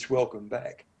experience welcome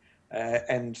back.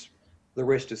 And the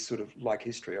rest is sort of like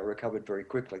history. I recovered very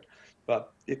quickly.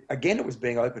 But again, it was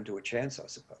being open to a chance, I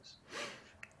suppose.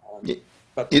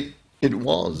 It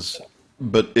was,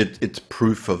 but it's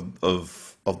proof of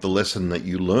the lesson that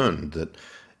you learned, that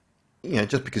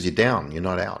just because you're down, you're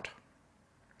not out.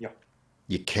 Yeah,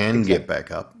 you can get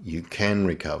back up, you can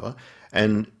recover,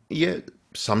 and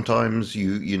sometimes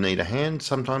you need a hand,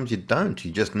 sometimes you don't.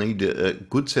 You just need a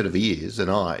good set of ears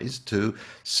and eyes to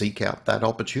seek out that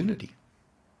opportunity.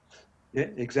 Yeah,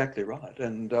 exactly right.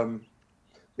 And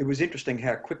it was interesting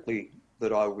how quickly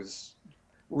that I was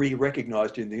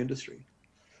re-recognized in the industry.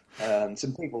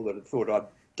 Some people that had thought I'd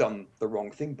done the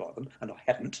wrong thing by them, and I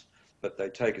hadn't, but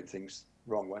they'd taken things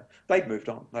the wrong way. They'd moved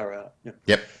on. They were out.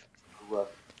 Yep. So,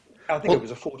 I think it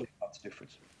was a 14 months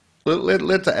difference.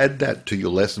 Let's add that to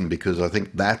your lesson, because I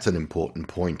think that's an important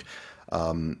point,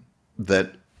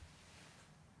 that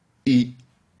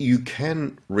you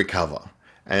can recover.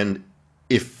 And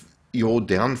if your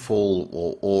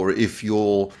downfall or if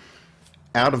your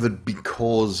out of it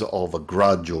because of a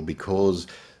grudge or because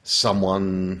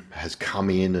someone has come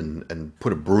in and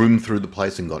put a broom through the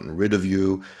place and gotten rid of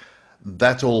you,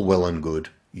 that's all well and good.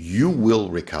 You will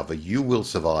recover, you will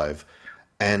survive,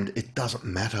 and it doesn't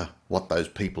matter what those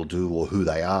people do or who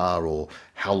they are or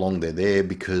how long they're there,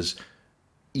 because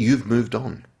you've moved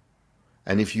on.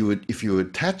 And if you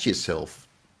attach yourself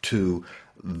to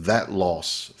that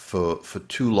loss for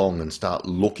too long and start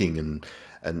looking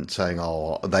and saying,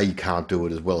 oh, they can't do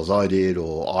it as well as I did,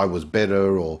 or I was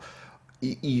better, or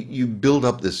you build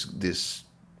up this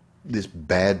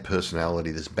bad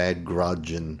personality, this bad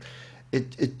grudge, and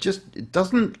it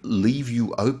doesn't leave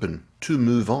you open to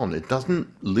move on. It doesn't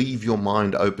leave your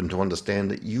mind open to understand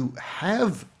that you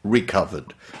have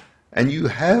recovered and you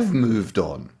have moved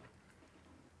on.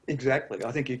 Exactly.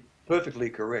 I think you're perfectly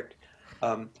correct.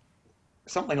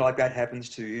 Something like that happens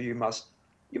to you, you must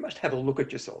have a look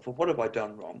at yourself. Well, what have I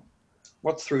done wrong?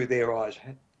 What's through their eyes?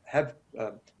 Have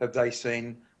they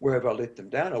seen where have I let them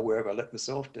down or where have I let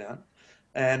myself down?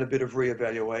 And a bit of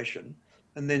reevaluation,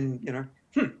 and then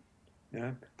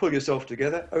pull yourself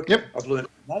together. Okay, Yep. I've learned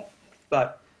from that,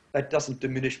 but that doesn't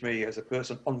diminish me as a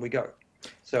person. On we go.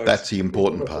 So That's the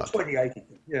important it's part. 2080.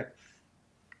 Yeah,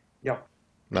 yeah.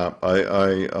 No,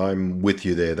 I'm with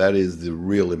you there. That is the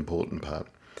real important part.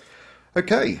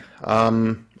 Okay,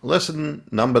 lesson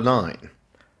number 9.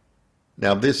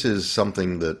 Now, this is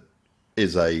something that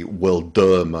is a well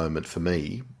duh moment for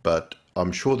me, but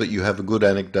I'm sure that you have a good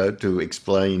anecdote to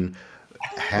explain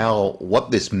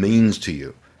what this means to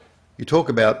you. You talk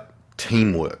about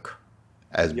teamwork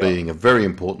as Yeah. being a very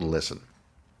important lesson.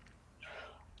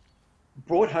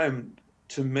 Brought home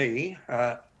to me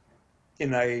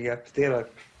in a theatre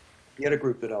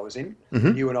group that I was in,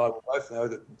 and you and I will both know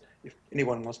that if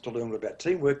anyone wants to learn about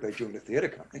teamwork, they join a theatre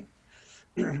company.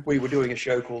 We were doing a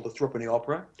show called the Threepenny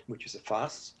Opera, which is a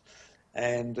farce,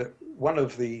 and one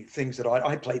of the things that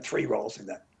I played 3 roles in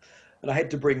that, and I had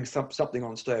to bring something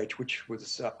on stage, which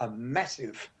was a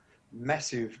massive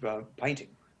painting,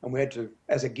 and we had to,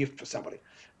 as a gift for somebody,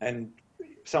 and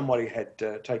somebody had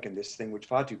taken this thing which was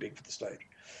far too big for the stage.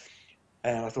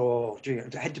 And I thought, oh, gee,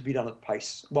 it had to be done at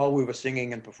pace while we were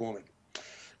singing and performing.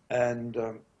 And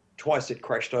twice it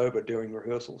crashed over during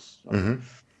rehearsals.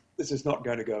 This is not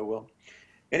going to go well.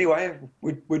 Anyway,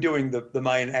 we're doing the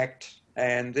main act,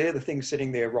 and there the thing's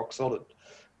sitting there rock solid.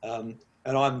 And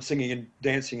I'm singing and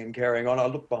dancing and carrying on. I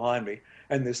look behind me,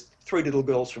 and there's 3 little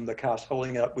girls from the cast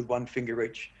holding it up with 1 finger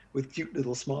each, with cute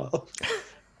little smiles.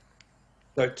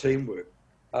 So teamwork.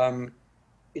 And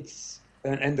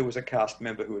there was a cast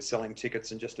member who was selling tickets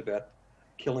and just about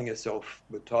killing herself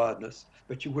with tiredness,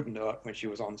 but you wouldn't know it when she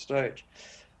was on stage.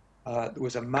 There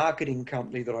was a marketing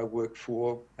company that I worked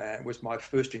for. It was my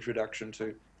first introduction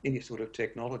to any sort of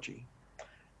technology.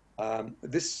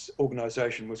 This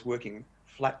organisation was working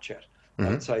flat chat,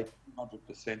 I'd say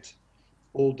 100%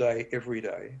 all day, every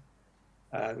day.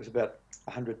 There was about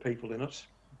 100 people in it,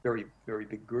 very, very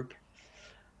big group.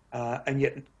 And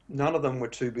yet none of them were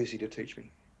too busy to teach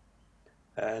me.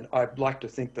 And I'd like to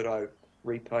think that I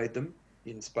repaid them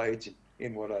in spades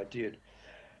in what I did.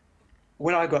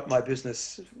 When I got my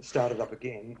business started up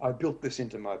again, I built this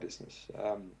into my business.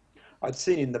 I'd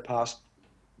seen in the past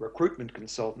recruitment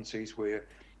consultancies where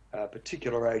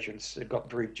particular agents had got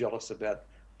very jealous about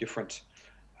different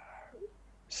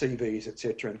CVs,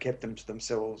 etc., and kept them to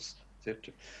themselves,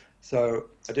 etc. So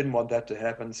I didn't want that to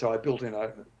happen. So I built in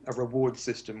a reward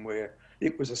system where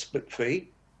it was a split fee,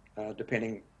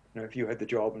 depending if you had the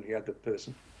job and you had the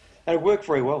person. And it worked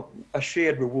very well, a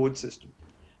shared reward system.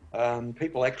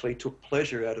 People actually took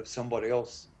pleasure out of somebody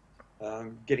else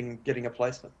getting a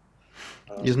placement.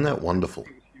 Isn't that wonderful?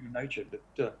 Human nature,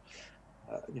 but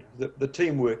the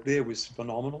teamwork there was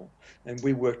phenomenal, and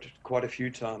we worked quite a few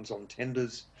times on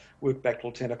tenders, worked back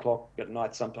till 10 o'clock at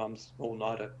night, sometimes all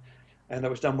nighter, and it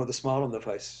was done with a smile on the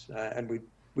face, and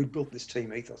we built this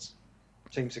team ethos,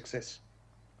 team success.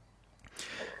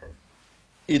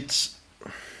 It's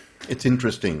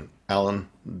interesting, Alan,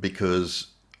 because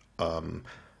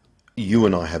you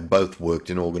and I have both worked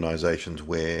in organisations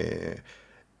where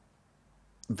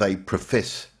they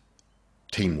profess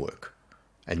teamwork,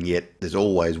 and yet there's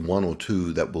always 1 or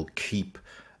 2 that will keep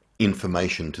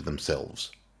information to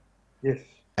themselves. Yes.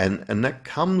 And that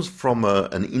comes from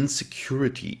an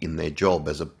insecurity in their job,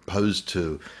 as opposed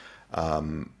to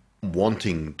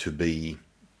wanting to be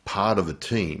part of a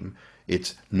team.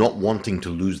 It's not wanting to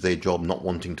lose their job, not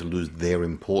wanting to lose their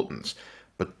importance.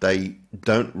 But they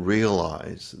don't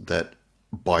realize that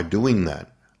by doing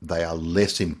that, they are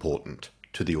less important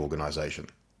to the organization.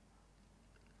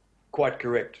 Quite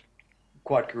correct.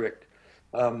 Quite correct.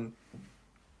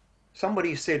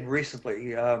 Somebody said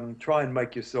recently, try and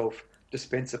make yourself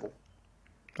dispensable.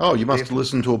 Oh, you must have Therefore,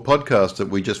 listened to a podcast that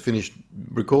we just finished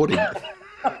recording.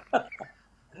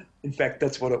 in fact,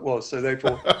 that's what it was. So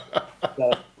therefore,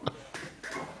 uh,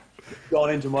 it's gone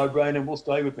into my brain and will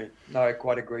stay with me. No, I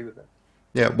quite agree with that.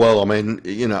 Yeah, well, I mean,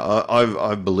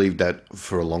 I've believed that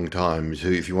for a long time. So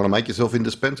if you want to make yourself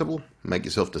indispensable, make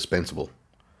yourself dispensable.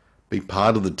 Be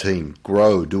part of the team,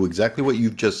 grow, do exactly what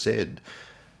you've just said.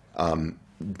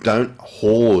 Don't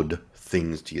hoard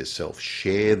things to yourself.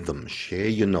 Share them, share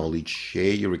your knowledge,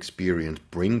 share your experience,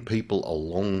 bring people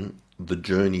along the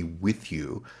journey with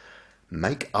you,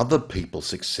 make other people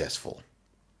successful.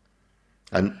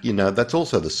 And, that's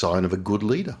also the sign of a good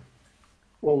leader.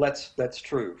 Well, that's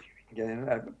true.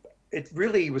 Yeah, it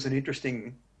really was an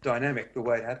interesting dynamic the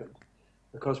way it happened,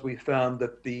 because we found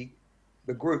that the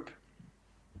group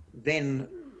then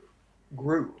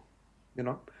grew. You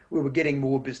know, we were getting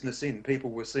more business in. People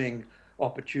were seeing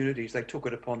opportunities. They took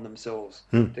it upon themselves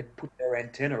to put their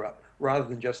antenna up rather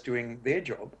than just doing their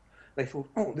job. They thought,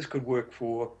 oh, this could work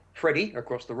for Freddie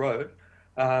across the road.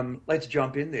 Let's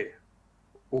jump in there,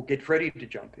 or get Freddie to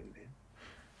jump in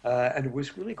there. And it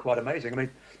was really quite amazing. I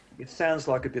mean, it sounds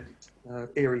like a bit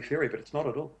airy-fairy, but it's not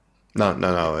at all.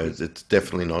 No, it's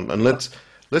definitely not. And let's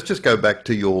just go back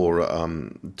to your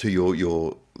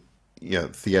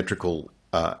theatrical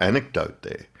anecdote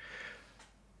there.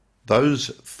 Those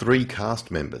three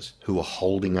cast members who were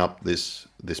holding up this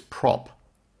prop,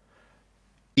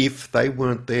 if they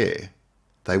weren't there,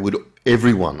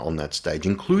 everyone on that stage,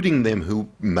 including them who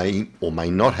may or may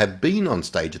not have been on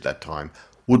stage at that time,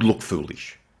 would look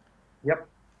foolish. Yep.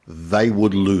 They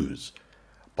would lose.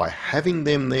 By having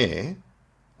them there,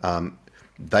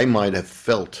 they might have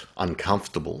felt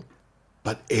uncomfortable,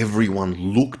 but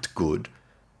everyone looked good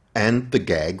and the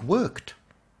gag worked.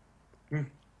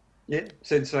 Yeah,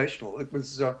 sensational. It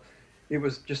was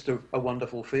just a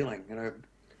wonderful feeling.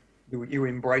 You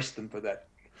embraced them for that.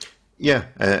 Yeah,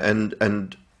 and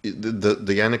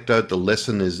the anecdote, the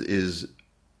lesson is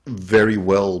very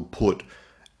well put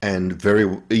and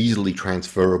very easily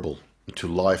transferable to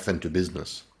life and to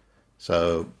business.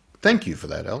 So thank you for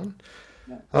that, Alan.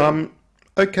 Yeah.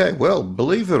 Okay, well,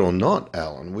 believe it or not,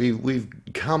 Alan, we've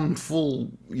come full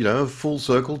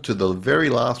circle to the very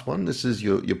last one. This is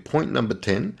your point number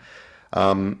 10.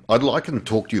 I'd like to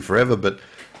talk to you forever, but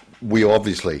we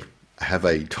obviously have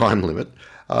a time limit.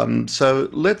 So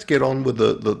let's get on with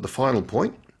the final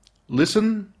point.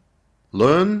 Listen,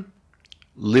 learn,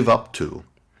 live up to.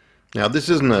 Now, this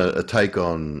isn't a take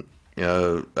on,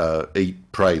 eat,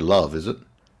 pray, love, is it?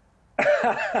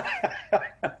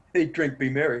 Eat, drink, be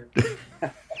merry.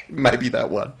 Maybe that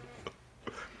one.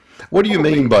 What do you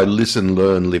Probably mean by listen,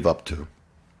 learn, live up to?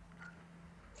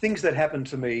 things that happened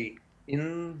to me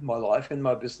in my life, in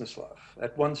my business life.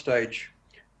 At one stage,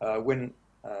 when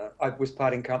I was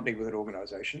parting company with an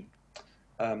organization,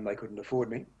 they couldn't afford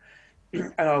me.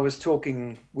 And I was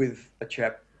talking with a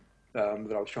chap that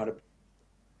I was trying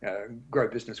to grow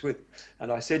business with.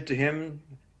 And I said to him,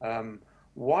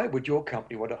 why would your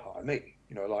company want to hire me?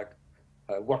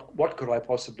 What could I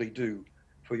possibly do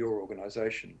for your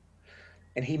organization?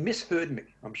 And he misheard me,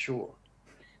 I'm sure,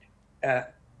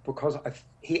 because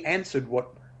he answered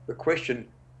the question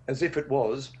as if it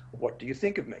was, what do you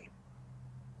think of me?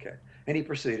 Okay. And he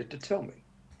proceeded to tell me.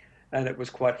 And it was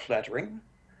quite flattering.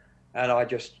 And I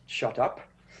just shut up.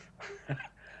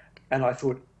 And I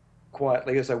thought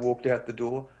quietly as I walked out the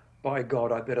door, by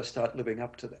God, I better start living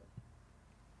up to that.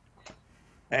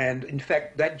 And in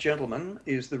fact, that gentleman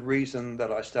is the reason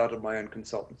that I started my own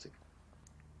consultancy.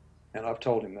 And I've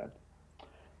told him that.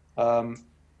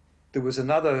 There was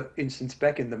another instance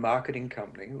back in the marketing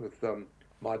company with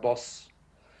my boss,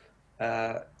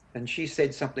 and she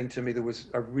said something to me. There was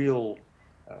a real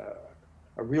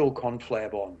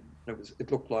conflab on.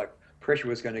 It looked like pressure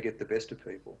was going to get the best of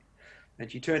people.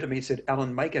 And she turned to me and said,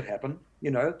 "Alan, make it happen,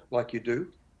 like you do."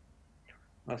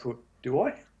 I thought, do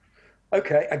I?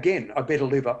 Okay, again, I better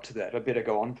live up to that. I better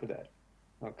go on for that.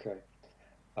 Okay.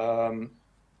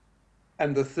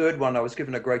 And the third one, I was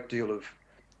given a great deal of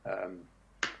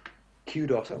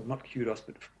kudos, not kudos,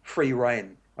 but free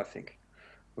rein, I think,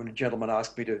 when a gentleman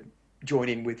asked me to join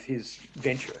in with his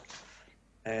venture.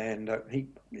 And he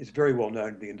is very well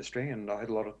known in the industry, and I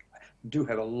do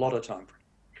have a lot of time for him.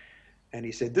 And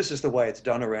he said, "This is the way it's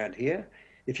done around here.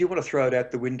 If you want to throw it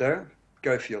out the window,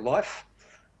 go for your life.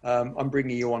 I'm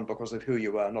bringing you on because of who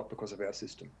you are, not because of our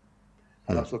system."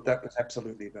 And I thought that was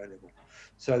absolutely valuable.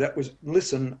 So that was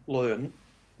listen, learn,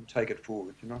 and take it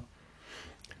forward,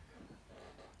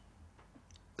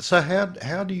 So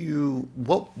how do you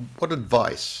what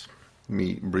advice?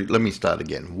 Let me start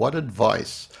again. What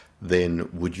advice then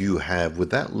would you have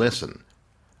with that lesson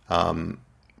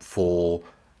for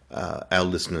our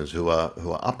listeners who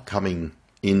are upcoming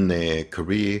in their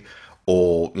career,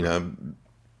 or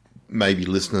maybe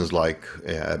listeners like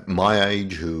my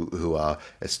age who are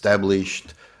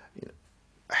established?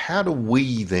 How do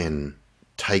we then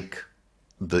take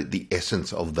the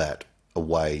essence of that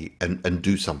away and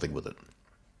do something with it?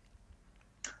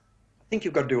 I think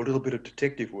you've got to do a little bit of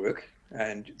detective work,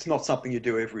 and it's not something you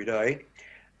do every day.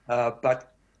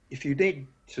 But if you need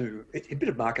to, a bit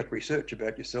of market research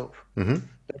about yourself. Mm-hmm. Don't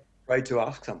be afraid to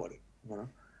ask somebody.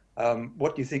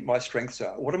 What do you think my strengths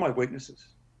are? What are my weaknesses?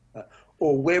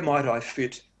 Or where might I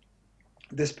fit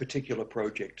this particular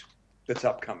project that's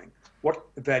upcoming? What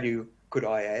value could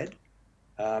I add?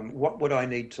 What would I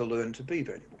need to learn to be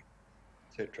valuable,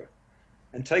 etc.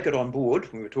 And take it on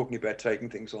board. We were talking about taking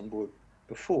things on board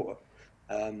before.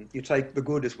 You take the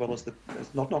good as well as the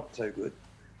not so good,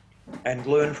 and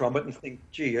learn from it and think,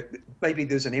 gee, maybe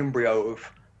there's an embryo of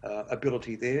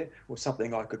ability there, or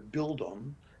something I could build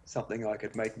on, something I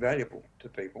could make valuable to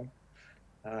people.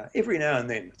 Every now and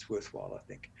then it's worthwhile, I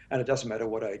think. And it doesn't matter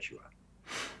what age you are.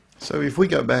 So if we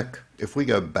go back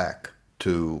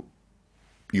to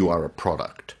you are a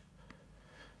product.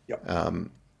 Yep.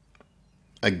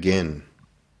 Again,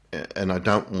 and I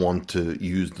don't want to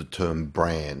use the term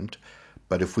brand,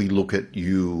 but if we look at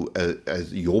you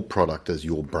as your product, as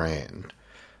your brand,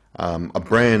 a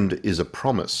brand is a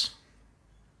promise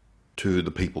to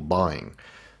the people buying.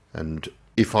 And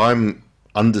if I'm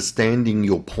understanding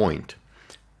your point,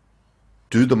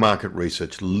 do the market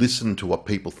research, listen to what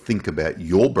people think about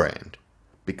your brand,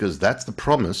 because that's the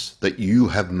promise that you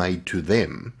have made to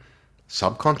them,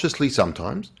 subconsciously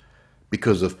sometimes,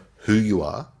 because of who you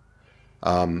are,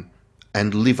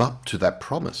 and live up to that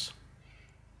promise.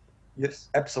 Yes,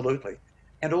 absolutely.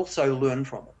 And also learn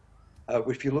from it.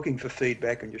 If you're looking for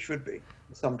feedback, and you should be,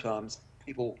 sometimes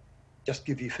people just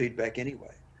give you feedback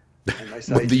anyway. And they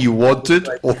say, whether you want it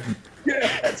or...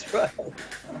 Yeah, that's right.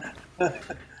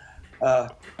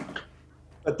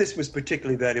 But this was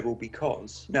particularly valuable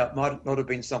because, now it might not have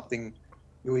been something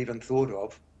you even thought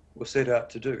of or set out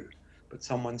to do, but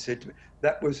someone said to me,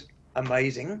 that was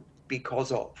amazing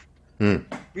because of.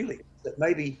 Really, that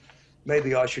maybe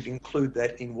I should include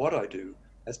that in what I do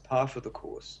as part of the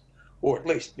course, or at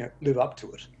least live up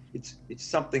to it. It's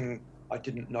something I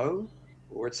didn't know,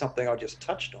 or it's something I just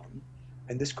touched on,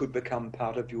 and this could become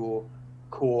part of your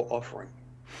core offering.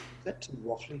 Is that too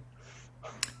waffly?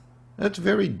 That's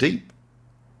very deep,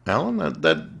 Alan.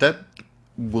 That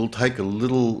will take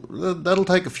that'll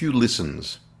take a few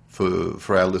listens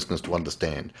for our listeners to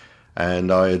understand.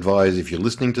 And I advise, if you're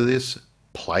listening to this,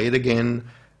 play it again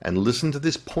and listen to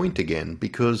this point again,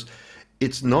 because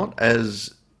it's not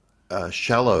as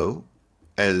shallow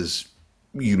as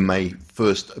you may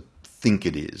first think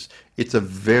it is. It's a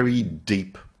very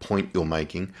deep point you're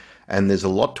making, and there's a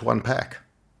lot to unpack.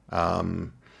 I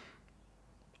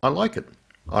like it.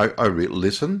 I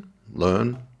listen,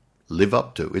 learn, live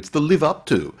up to. It's the live up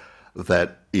to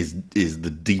that is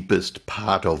the deepest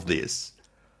part of this.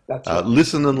 That's right.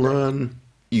 Listen and learn.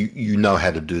 You know how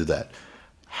to do that.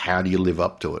 How do you live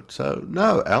up to it? So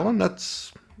no, Alan,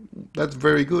 that's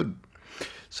very good.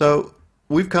 So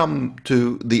we've come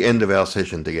to the end of our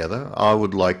session together. I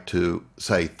would like to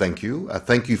say thank you.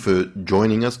 Thank you for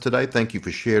joining us today. Thank you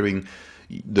for sharing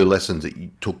the lessons that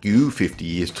took you 50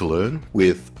 years to learn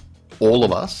with all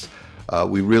of us.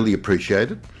 We really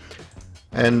appreciate it.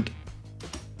 And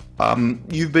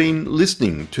you've been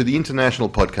listening to the international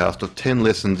podcast of 10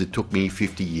 Lessons It Took Me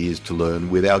 50 Years to Learn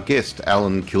with our guest,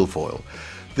 Alan Kilfoyle.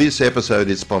 This episode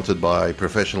is sponsored by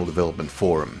Professional Development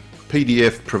Forum.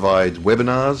 PDF provides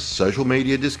webinars, social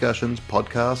media discussions,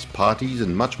 podcasts, parties,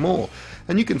 and much more.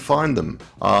 And you can find them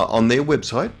on their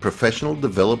website,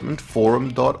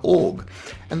 professionaldevelopmentforum.org.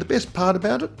 And the best part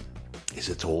about it is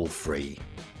it's all free.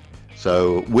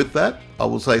 So with that, I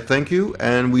will say thank you,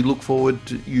 and we look forward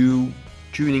to you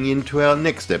tuning in to our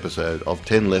next episode of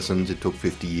 10 Lessons It Took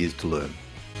 50 Years to Learn.